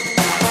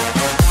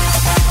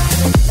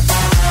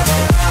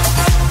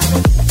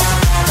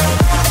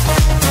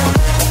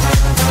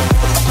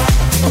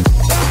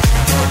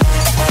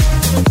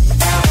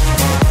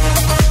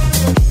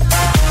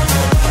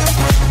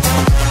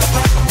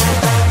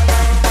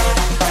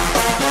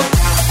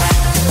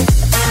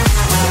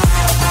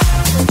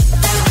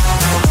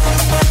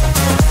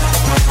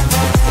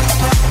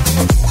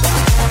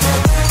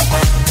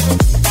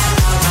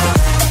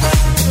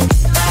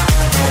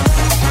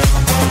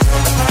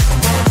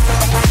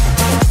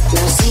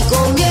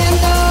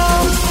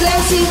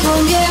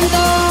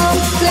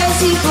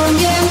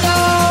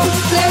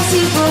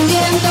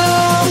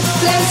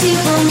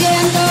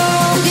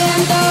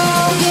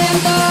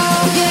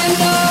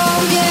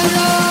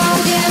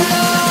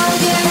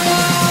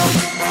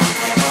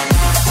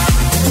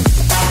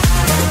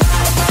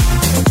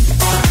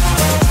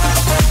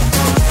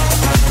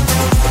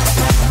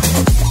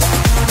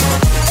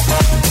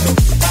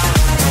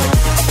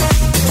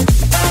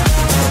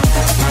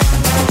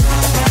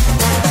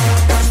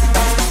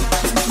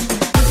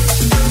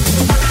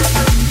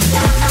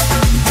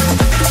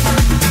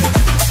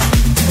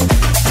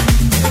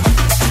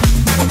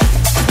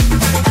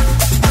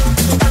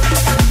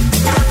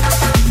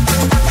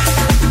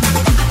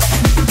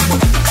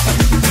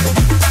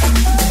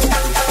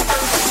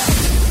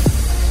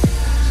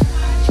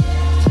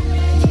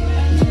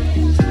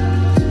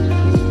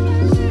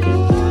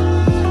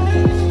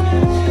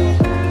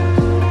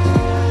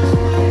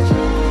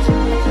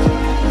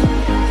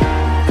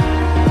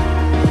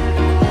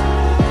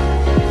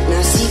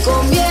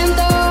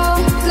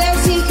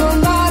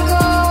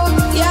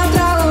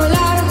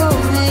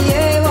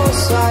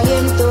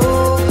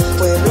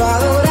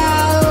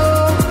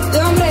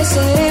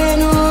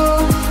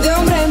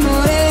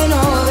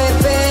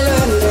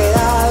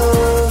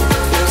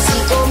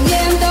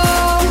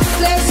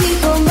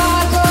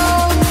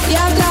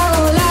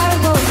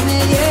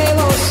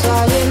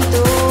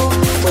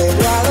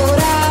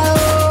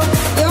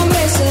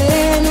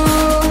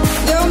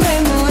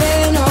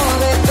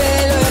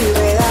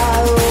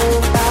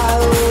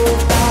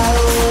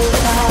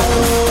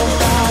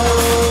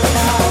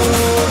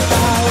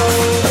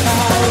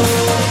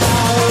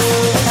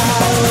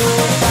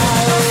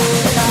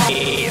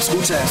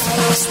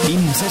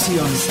 Spinnin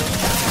Sessions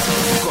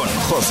con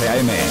José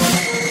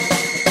A.M.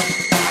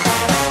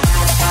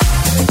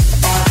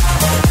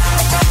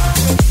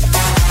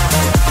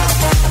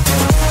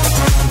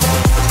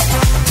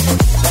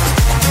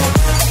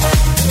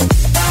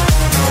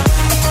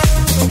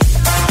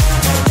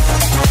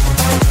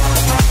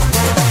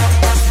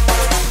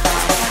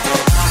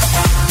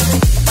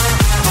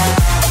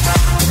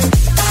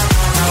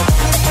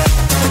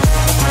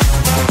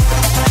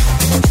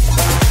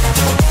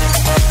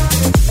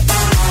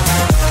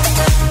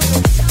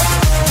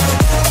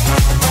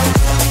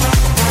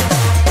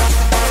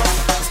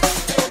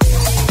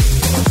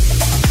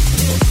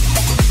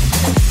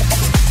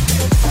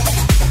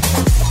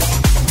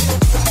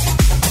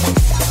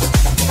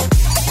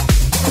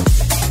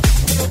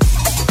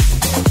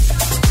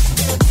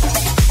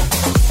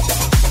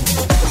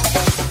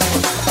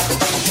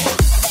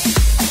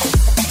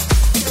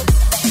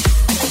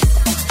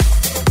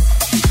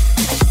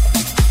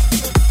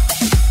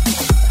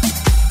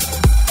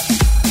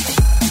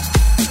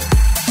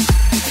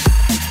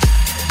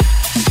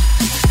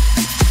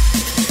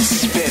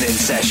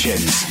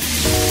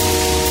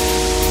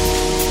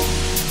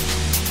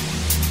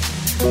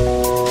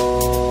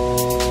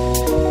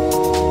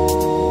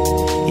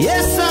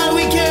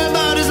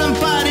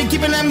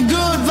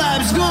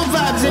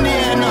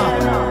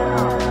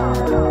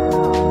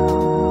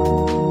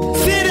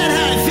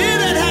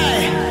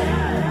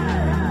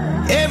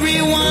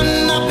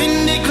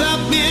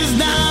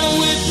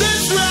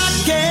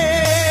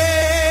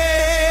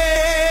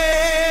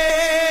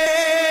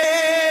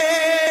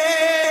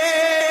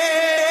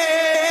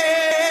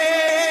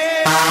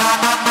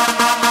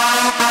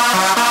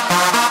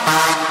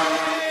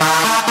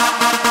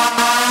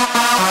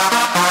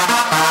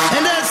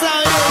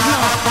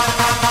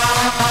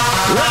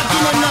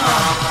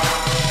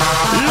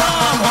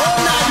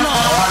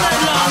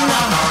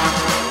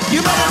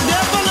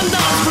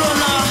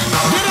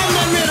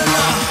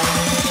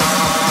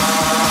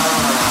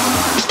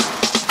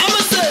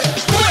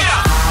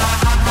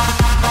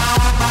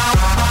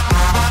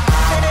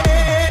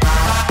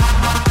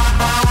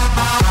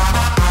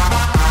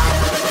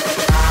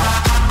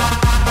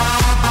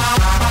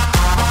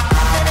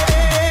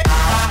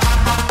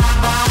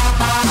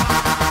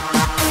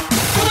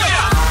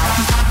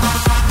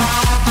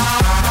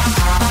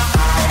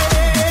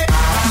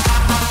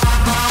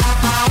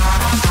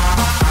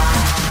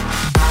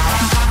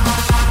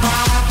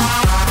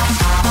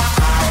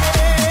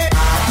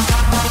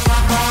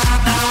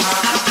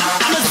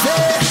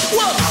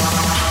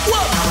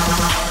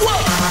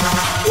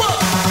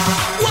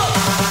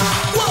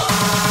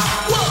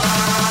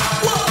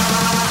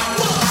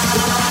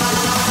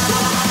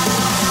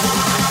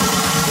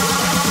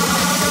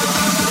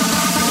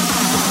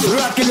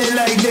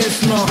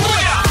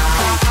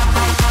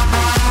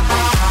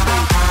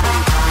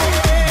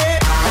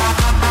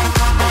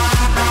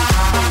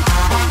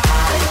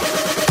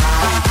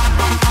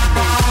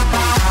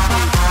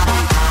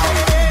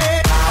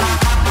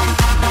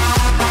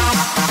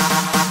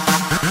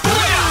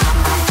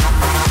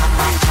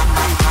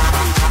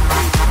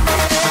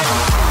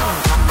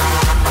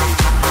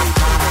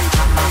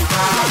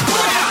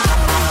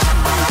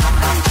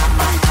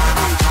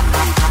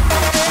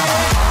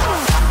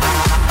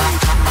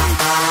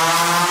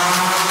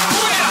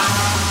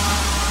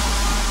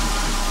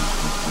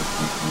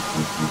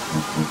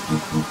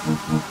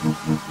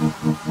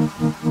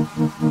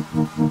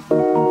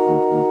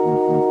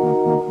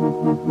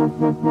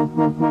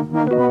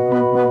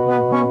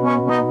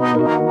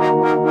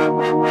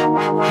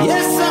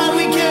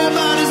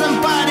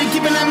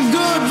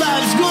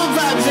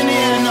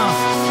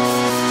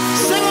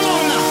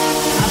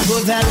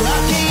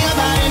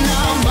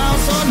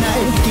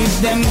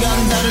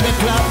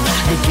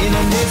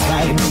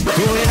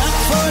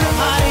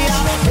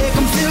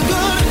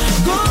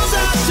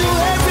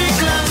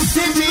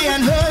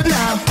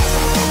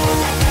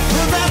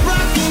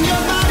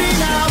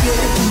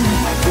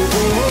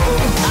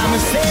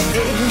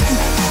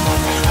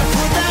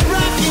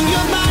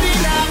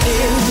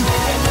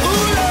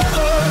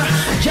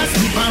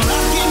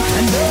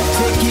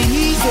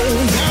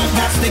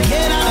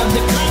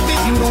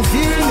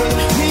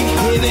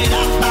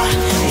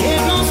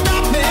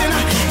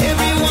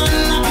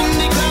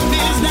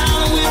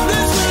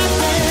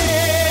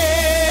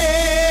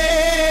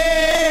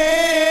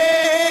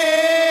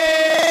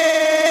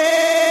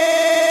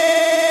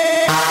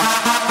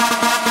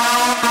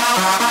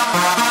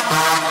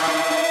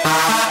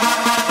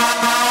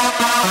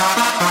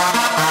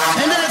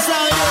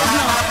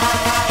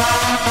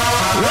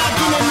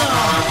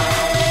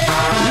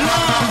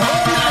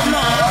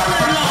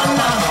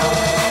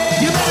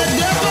 You better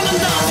dip on the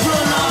dance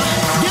floor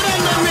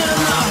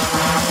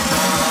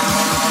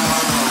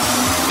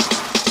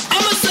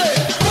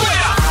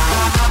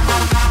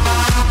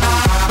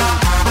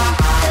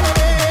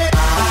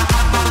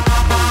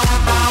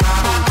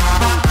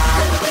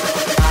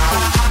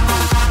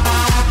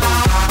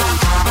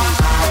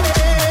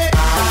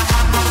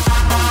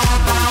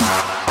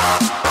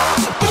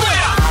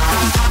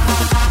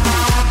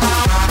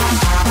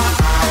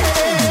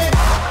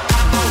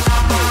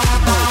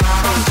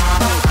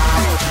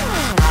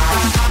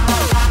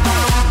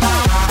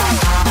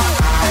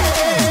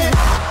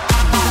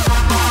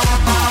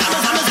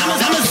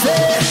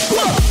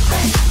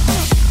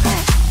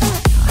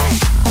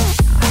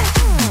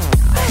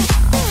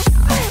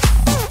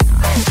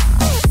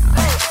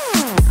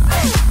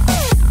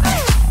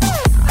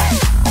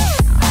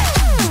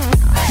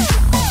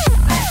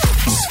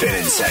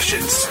Spinnin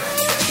Sessions.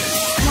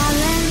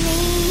 Calling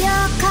me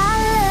your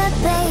color,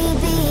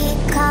 baby.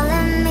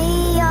 Calling me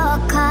your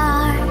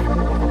car.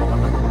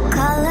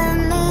 Calling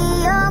me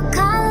your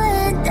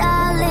color,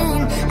 darling.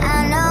 I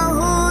know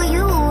who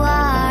you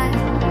are.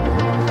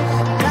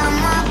 Come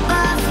up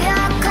off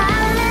your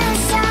collar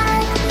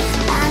side.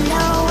 I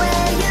know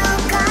where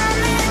you're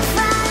coming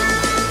from.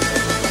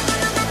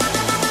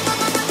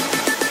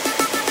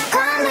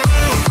 Call me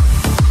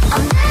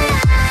on the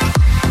line.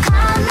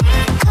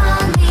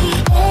 Call me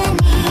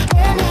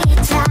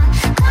anytime.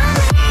 Call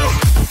me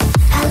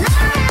a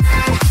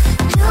line.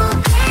 You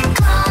can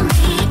call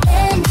me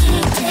any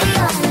day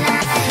or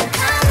night.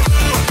 Call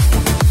me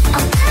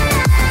on the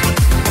line.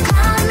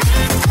 Call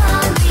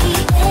me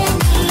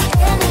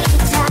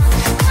anytime.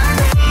 Call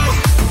me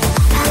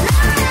a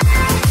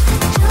line.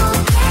 You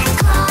can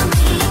call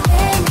me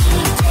any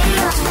day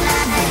or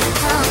night.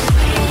 Call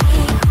me.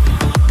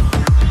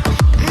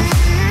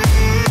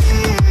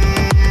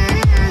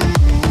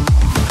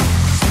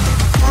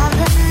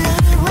 Cover me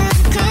with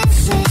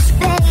kisses,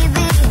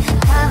 baby.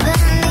 Cover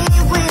me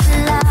with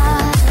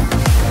love.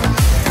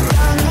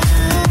 Throw me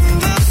in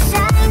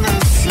designer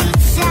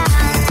sheets.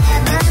 I'll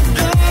never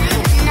get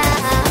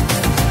enough.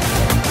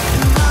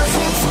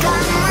 Emotions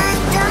come, I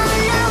don't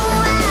know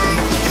why.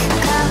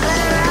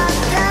 Cover up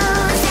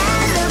those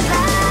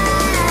alibis.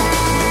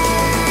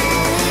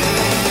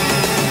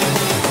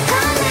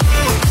 Call me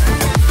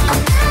on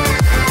the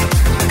line.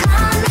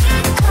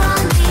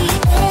 Call me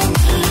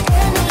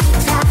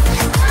anytime.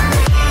 Call me a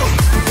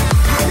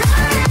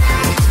line.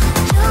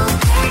 You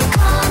can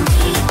call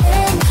me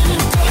any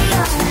day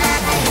or night. Call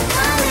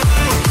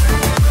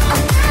me on the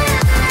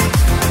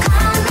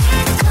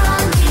line.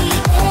 Call me anytime.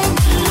 Call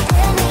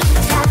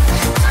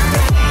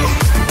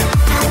me a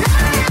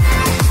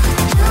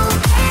line. You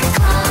can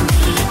call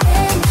me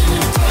any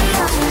day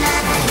or night.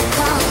 Call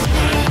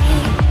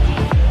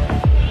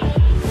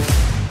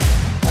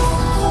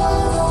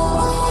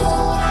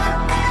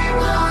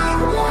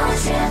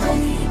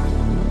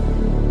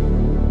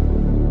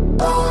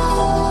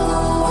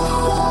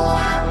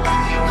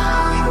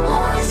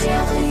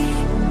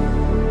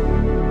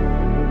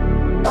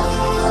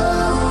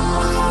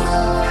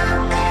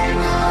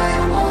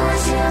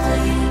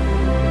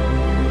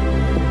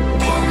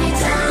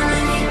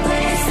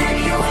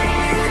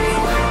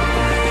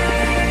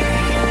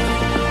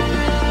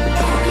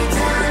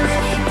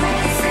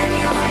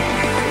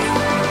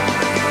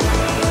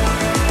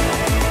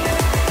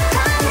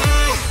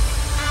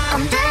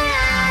the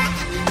line.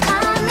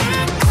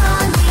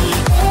 Call me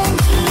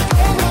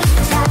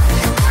anytime. Call me a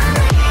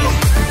line.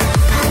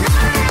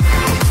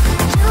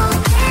 You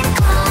can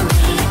call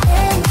me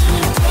any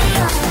day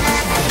or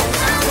night.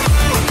 Call me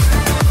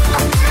on the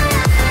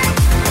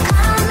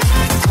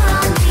line.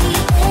 Call me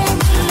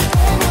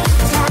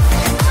anytime.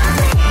 Call me a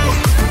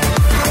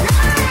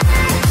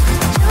line.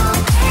 You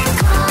can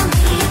call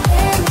me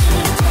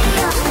any day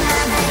or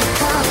night.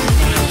 Call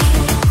me.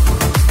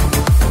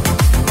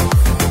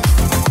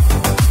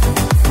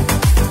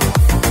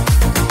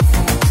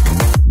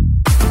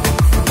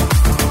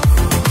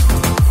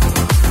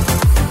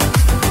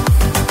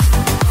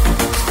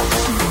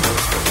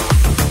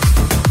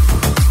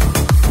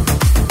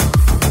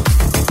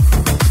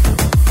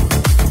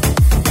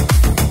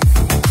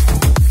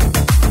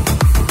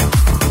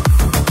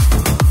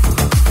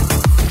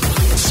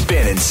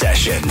 Spinnin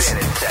Sessions.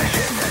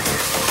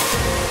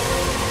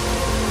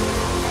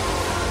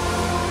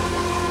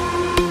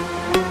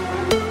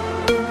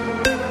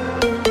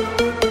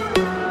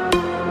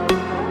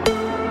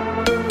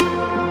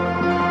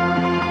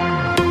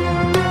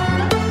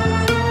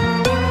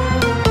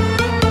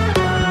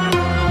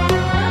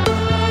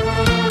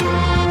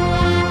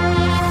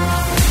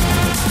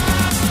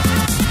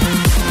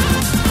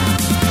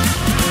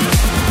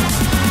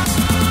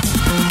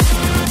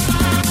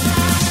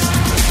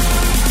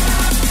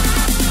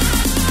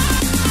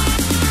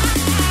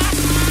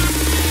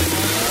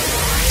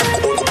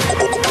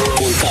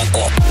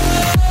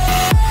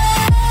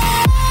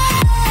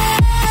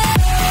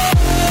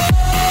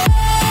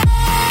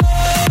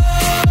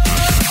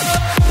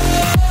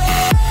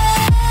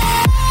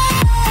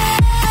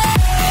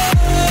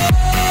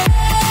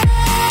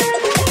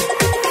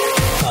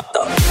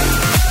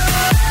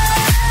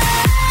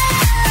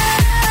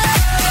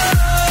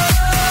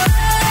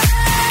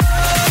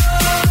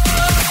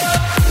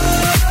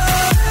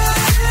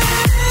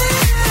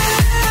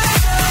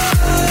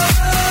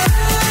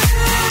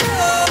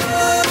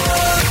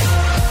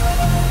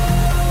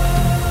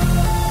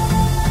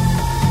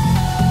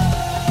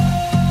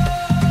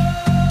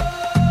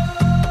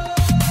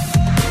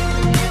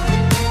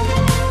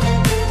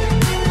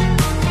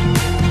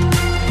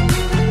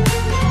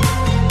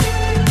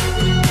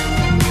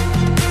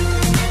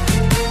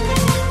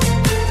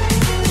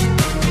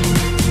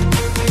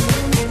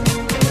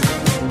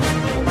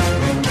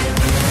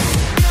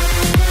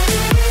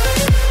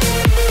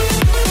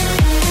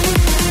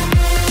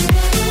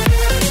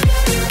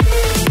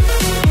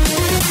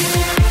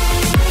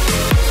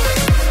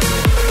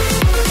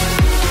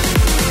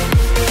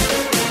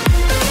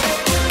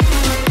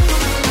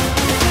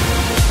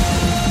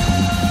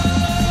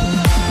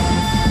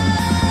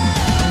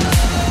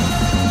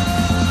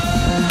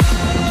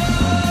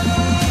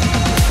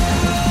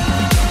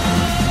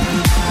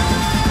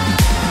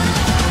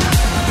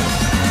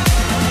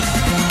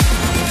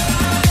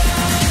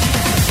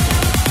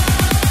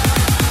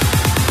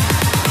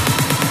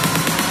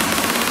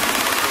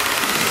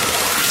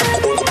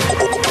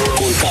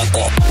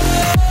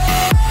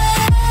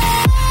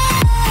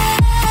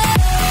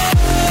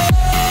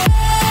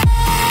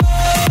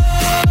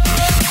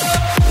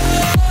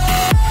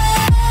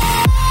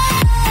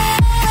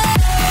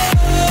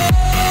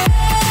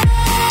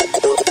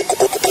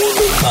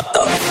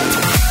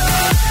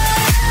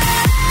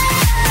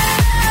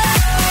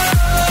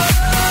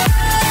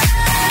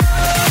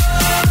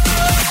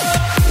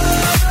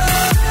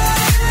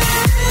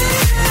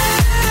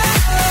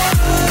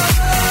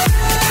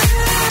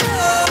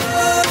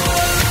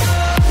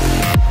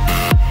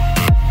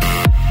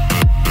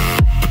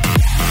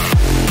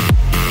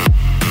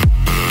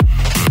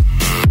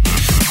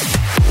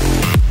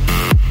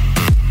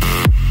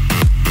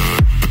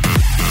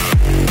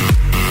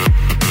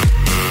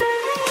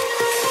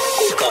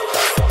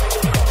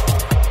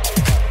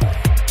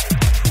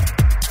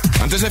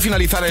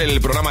 finalizar el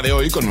programa de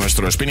hoy con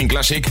nuestro Spinning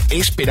Classic,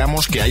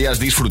 esperamos que hayas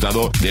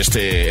disfrutado de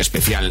este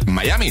especial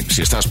Miami.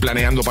 Si estás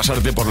planeando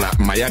pasarte por la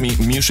Miami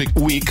Music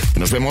Week,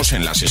 nos vemos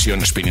en la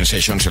sesión Spinning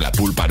Sessions en la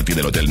Pool Party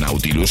del Hotel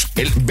Nautilus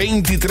el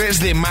 23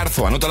 de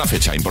marzo. Anota la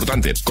fecha,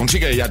 importante.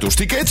 Consigue ya tus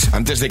tickets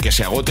antes de que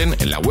se agoten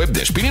en la web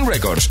de Spinning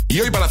Records.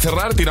 Y hoy, para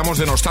cerrar, tiramos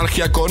de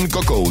nostalgia con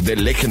Coco,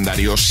 del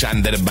legendario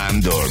Sander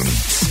Van Doorn.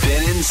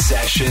 Spinnin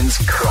Sessions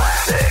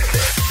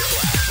Classic.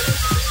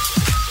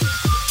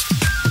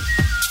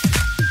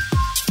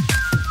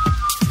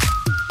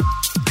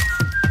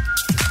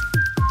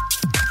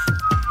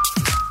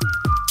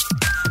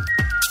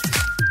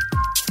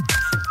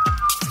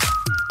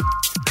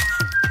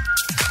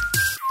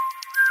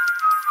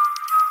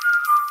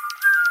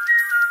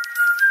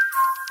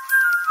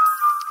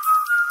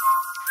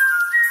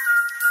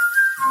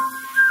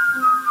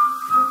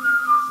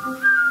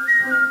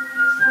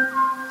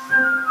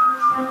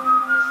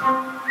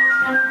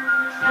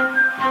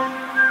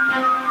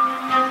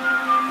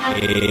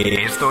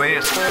 Esto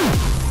es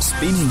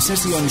Spinning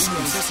Sessions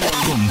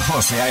con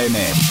José A.M.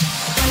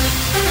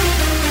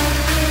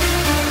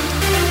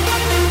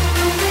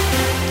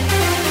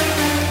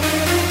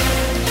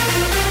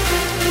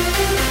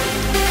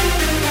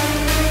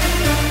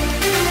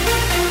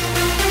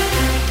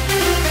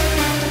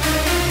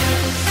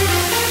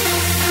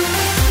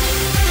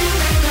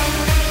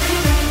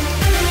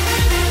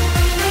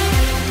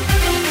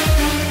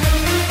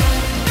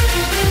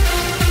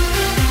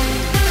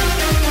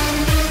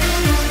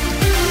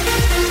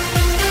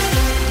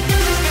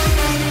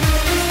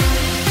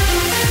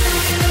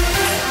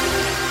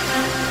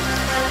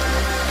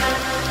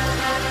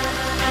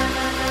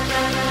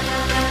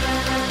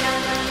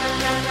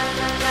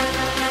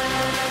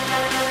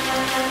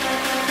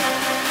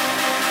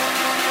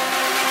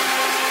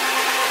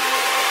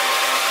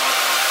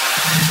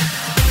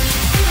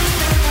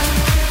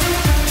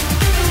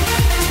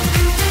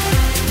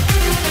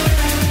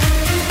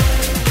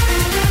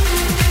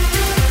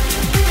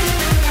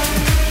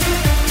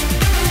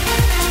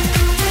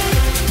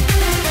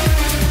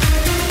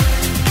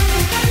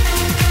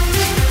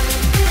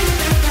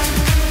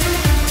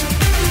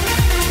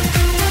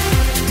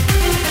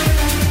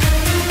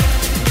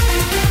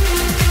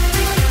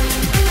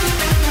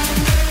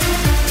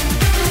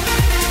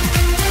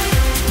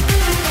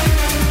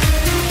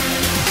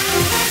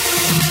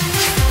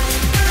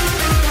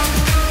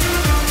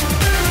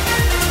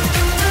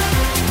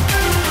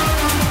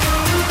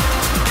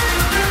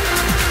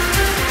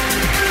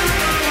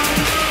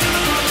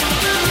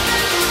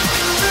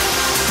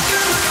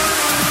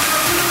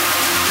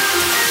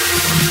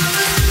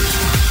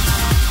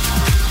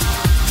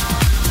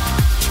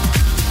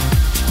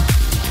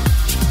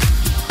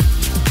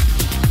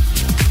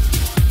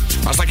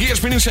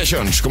 Spinning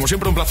Sessions, como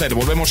siempre un placer.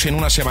 Volvemos en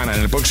una semana,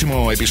 en el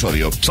próximo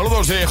episodio.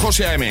 Saludos de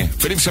José A.M.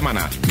 Feliz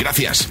semana.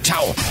 Gracias.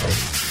 Chao.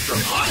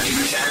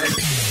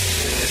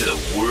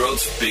 The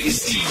world's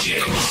biggest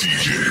DJ.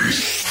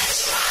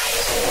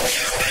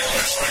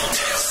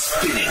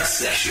 Spinning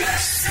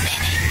Sessions.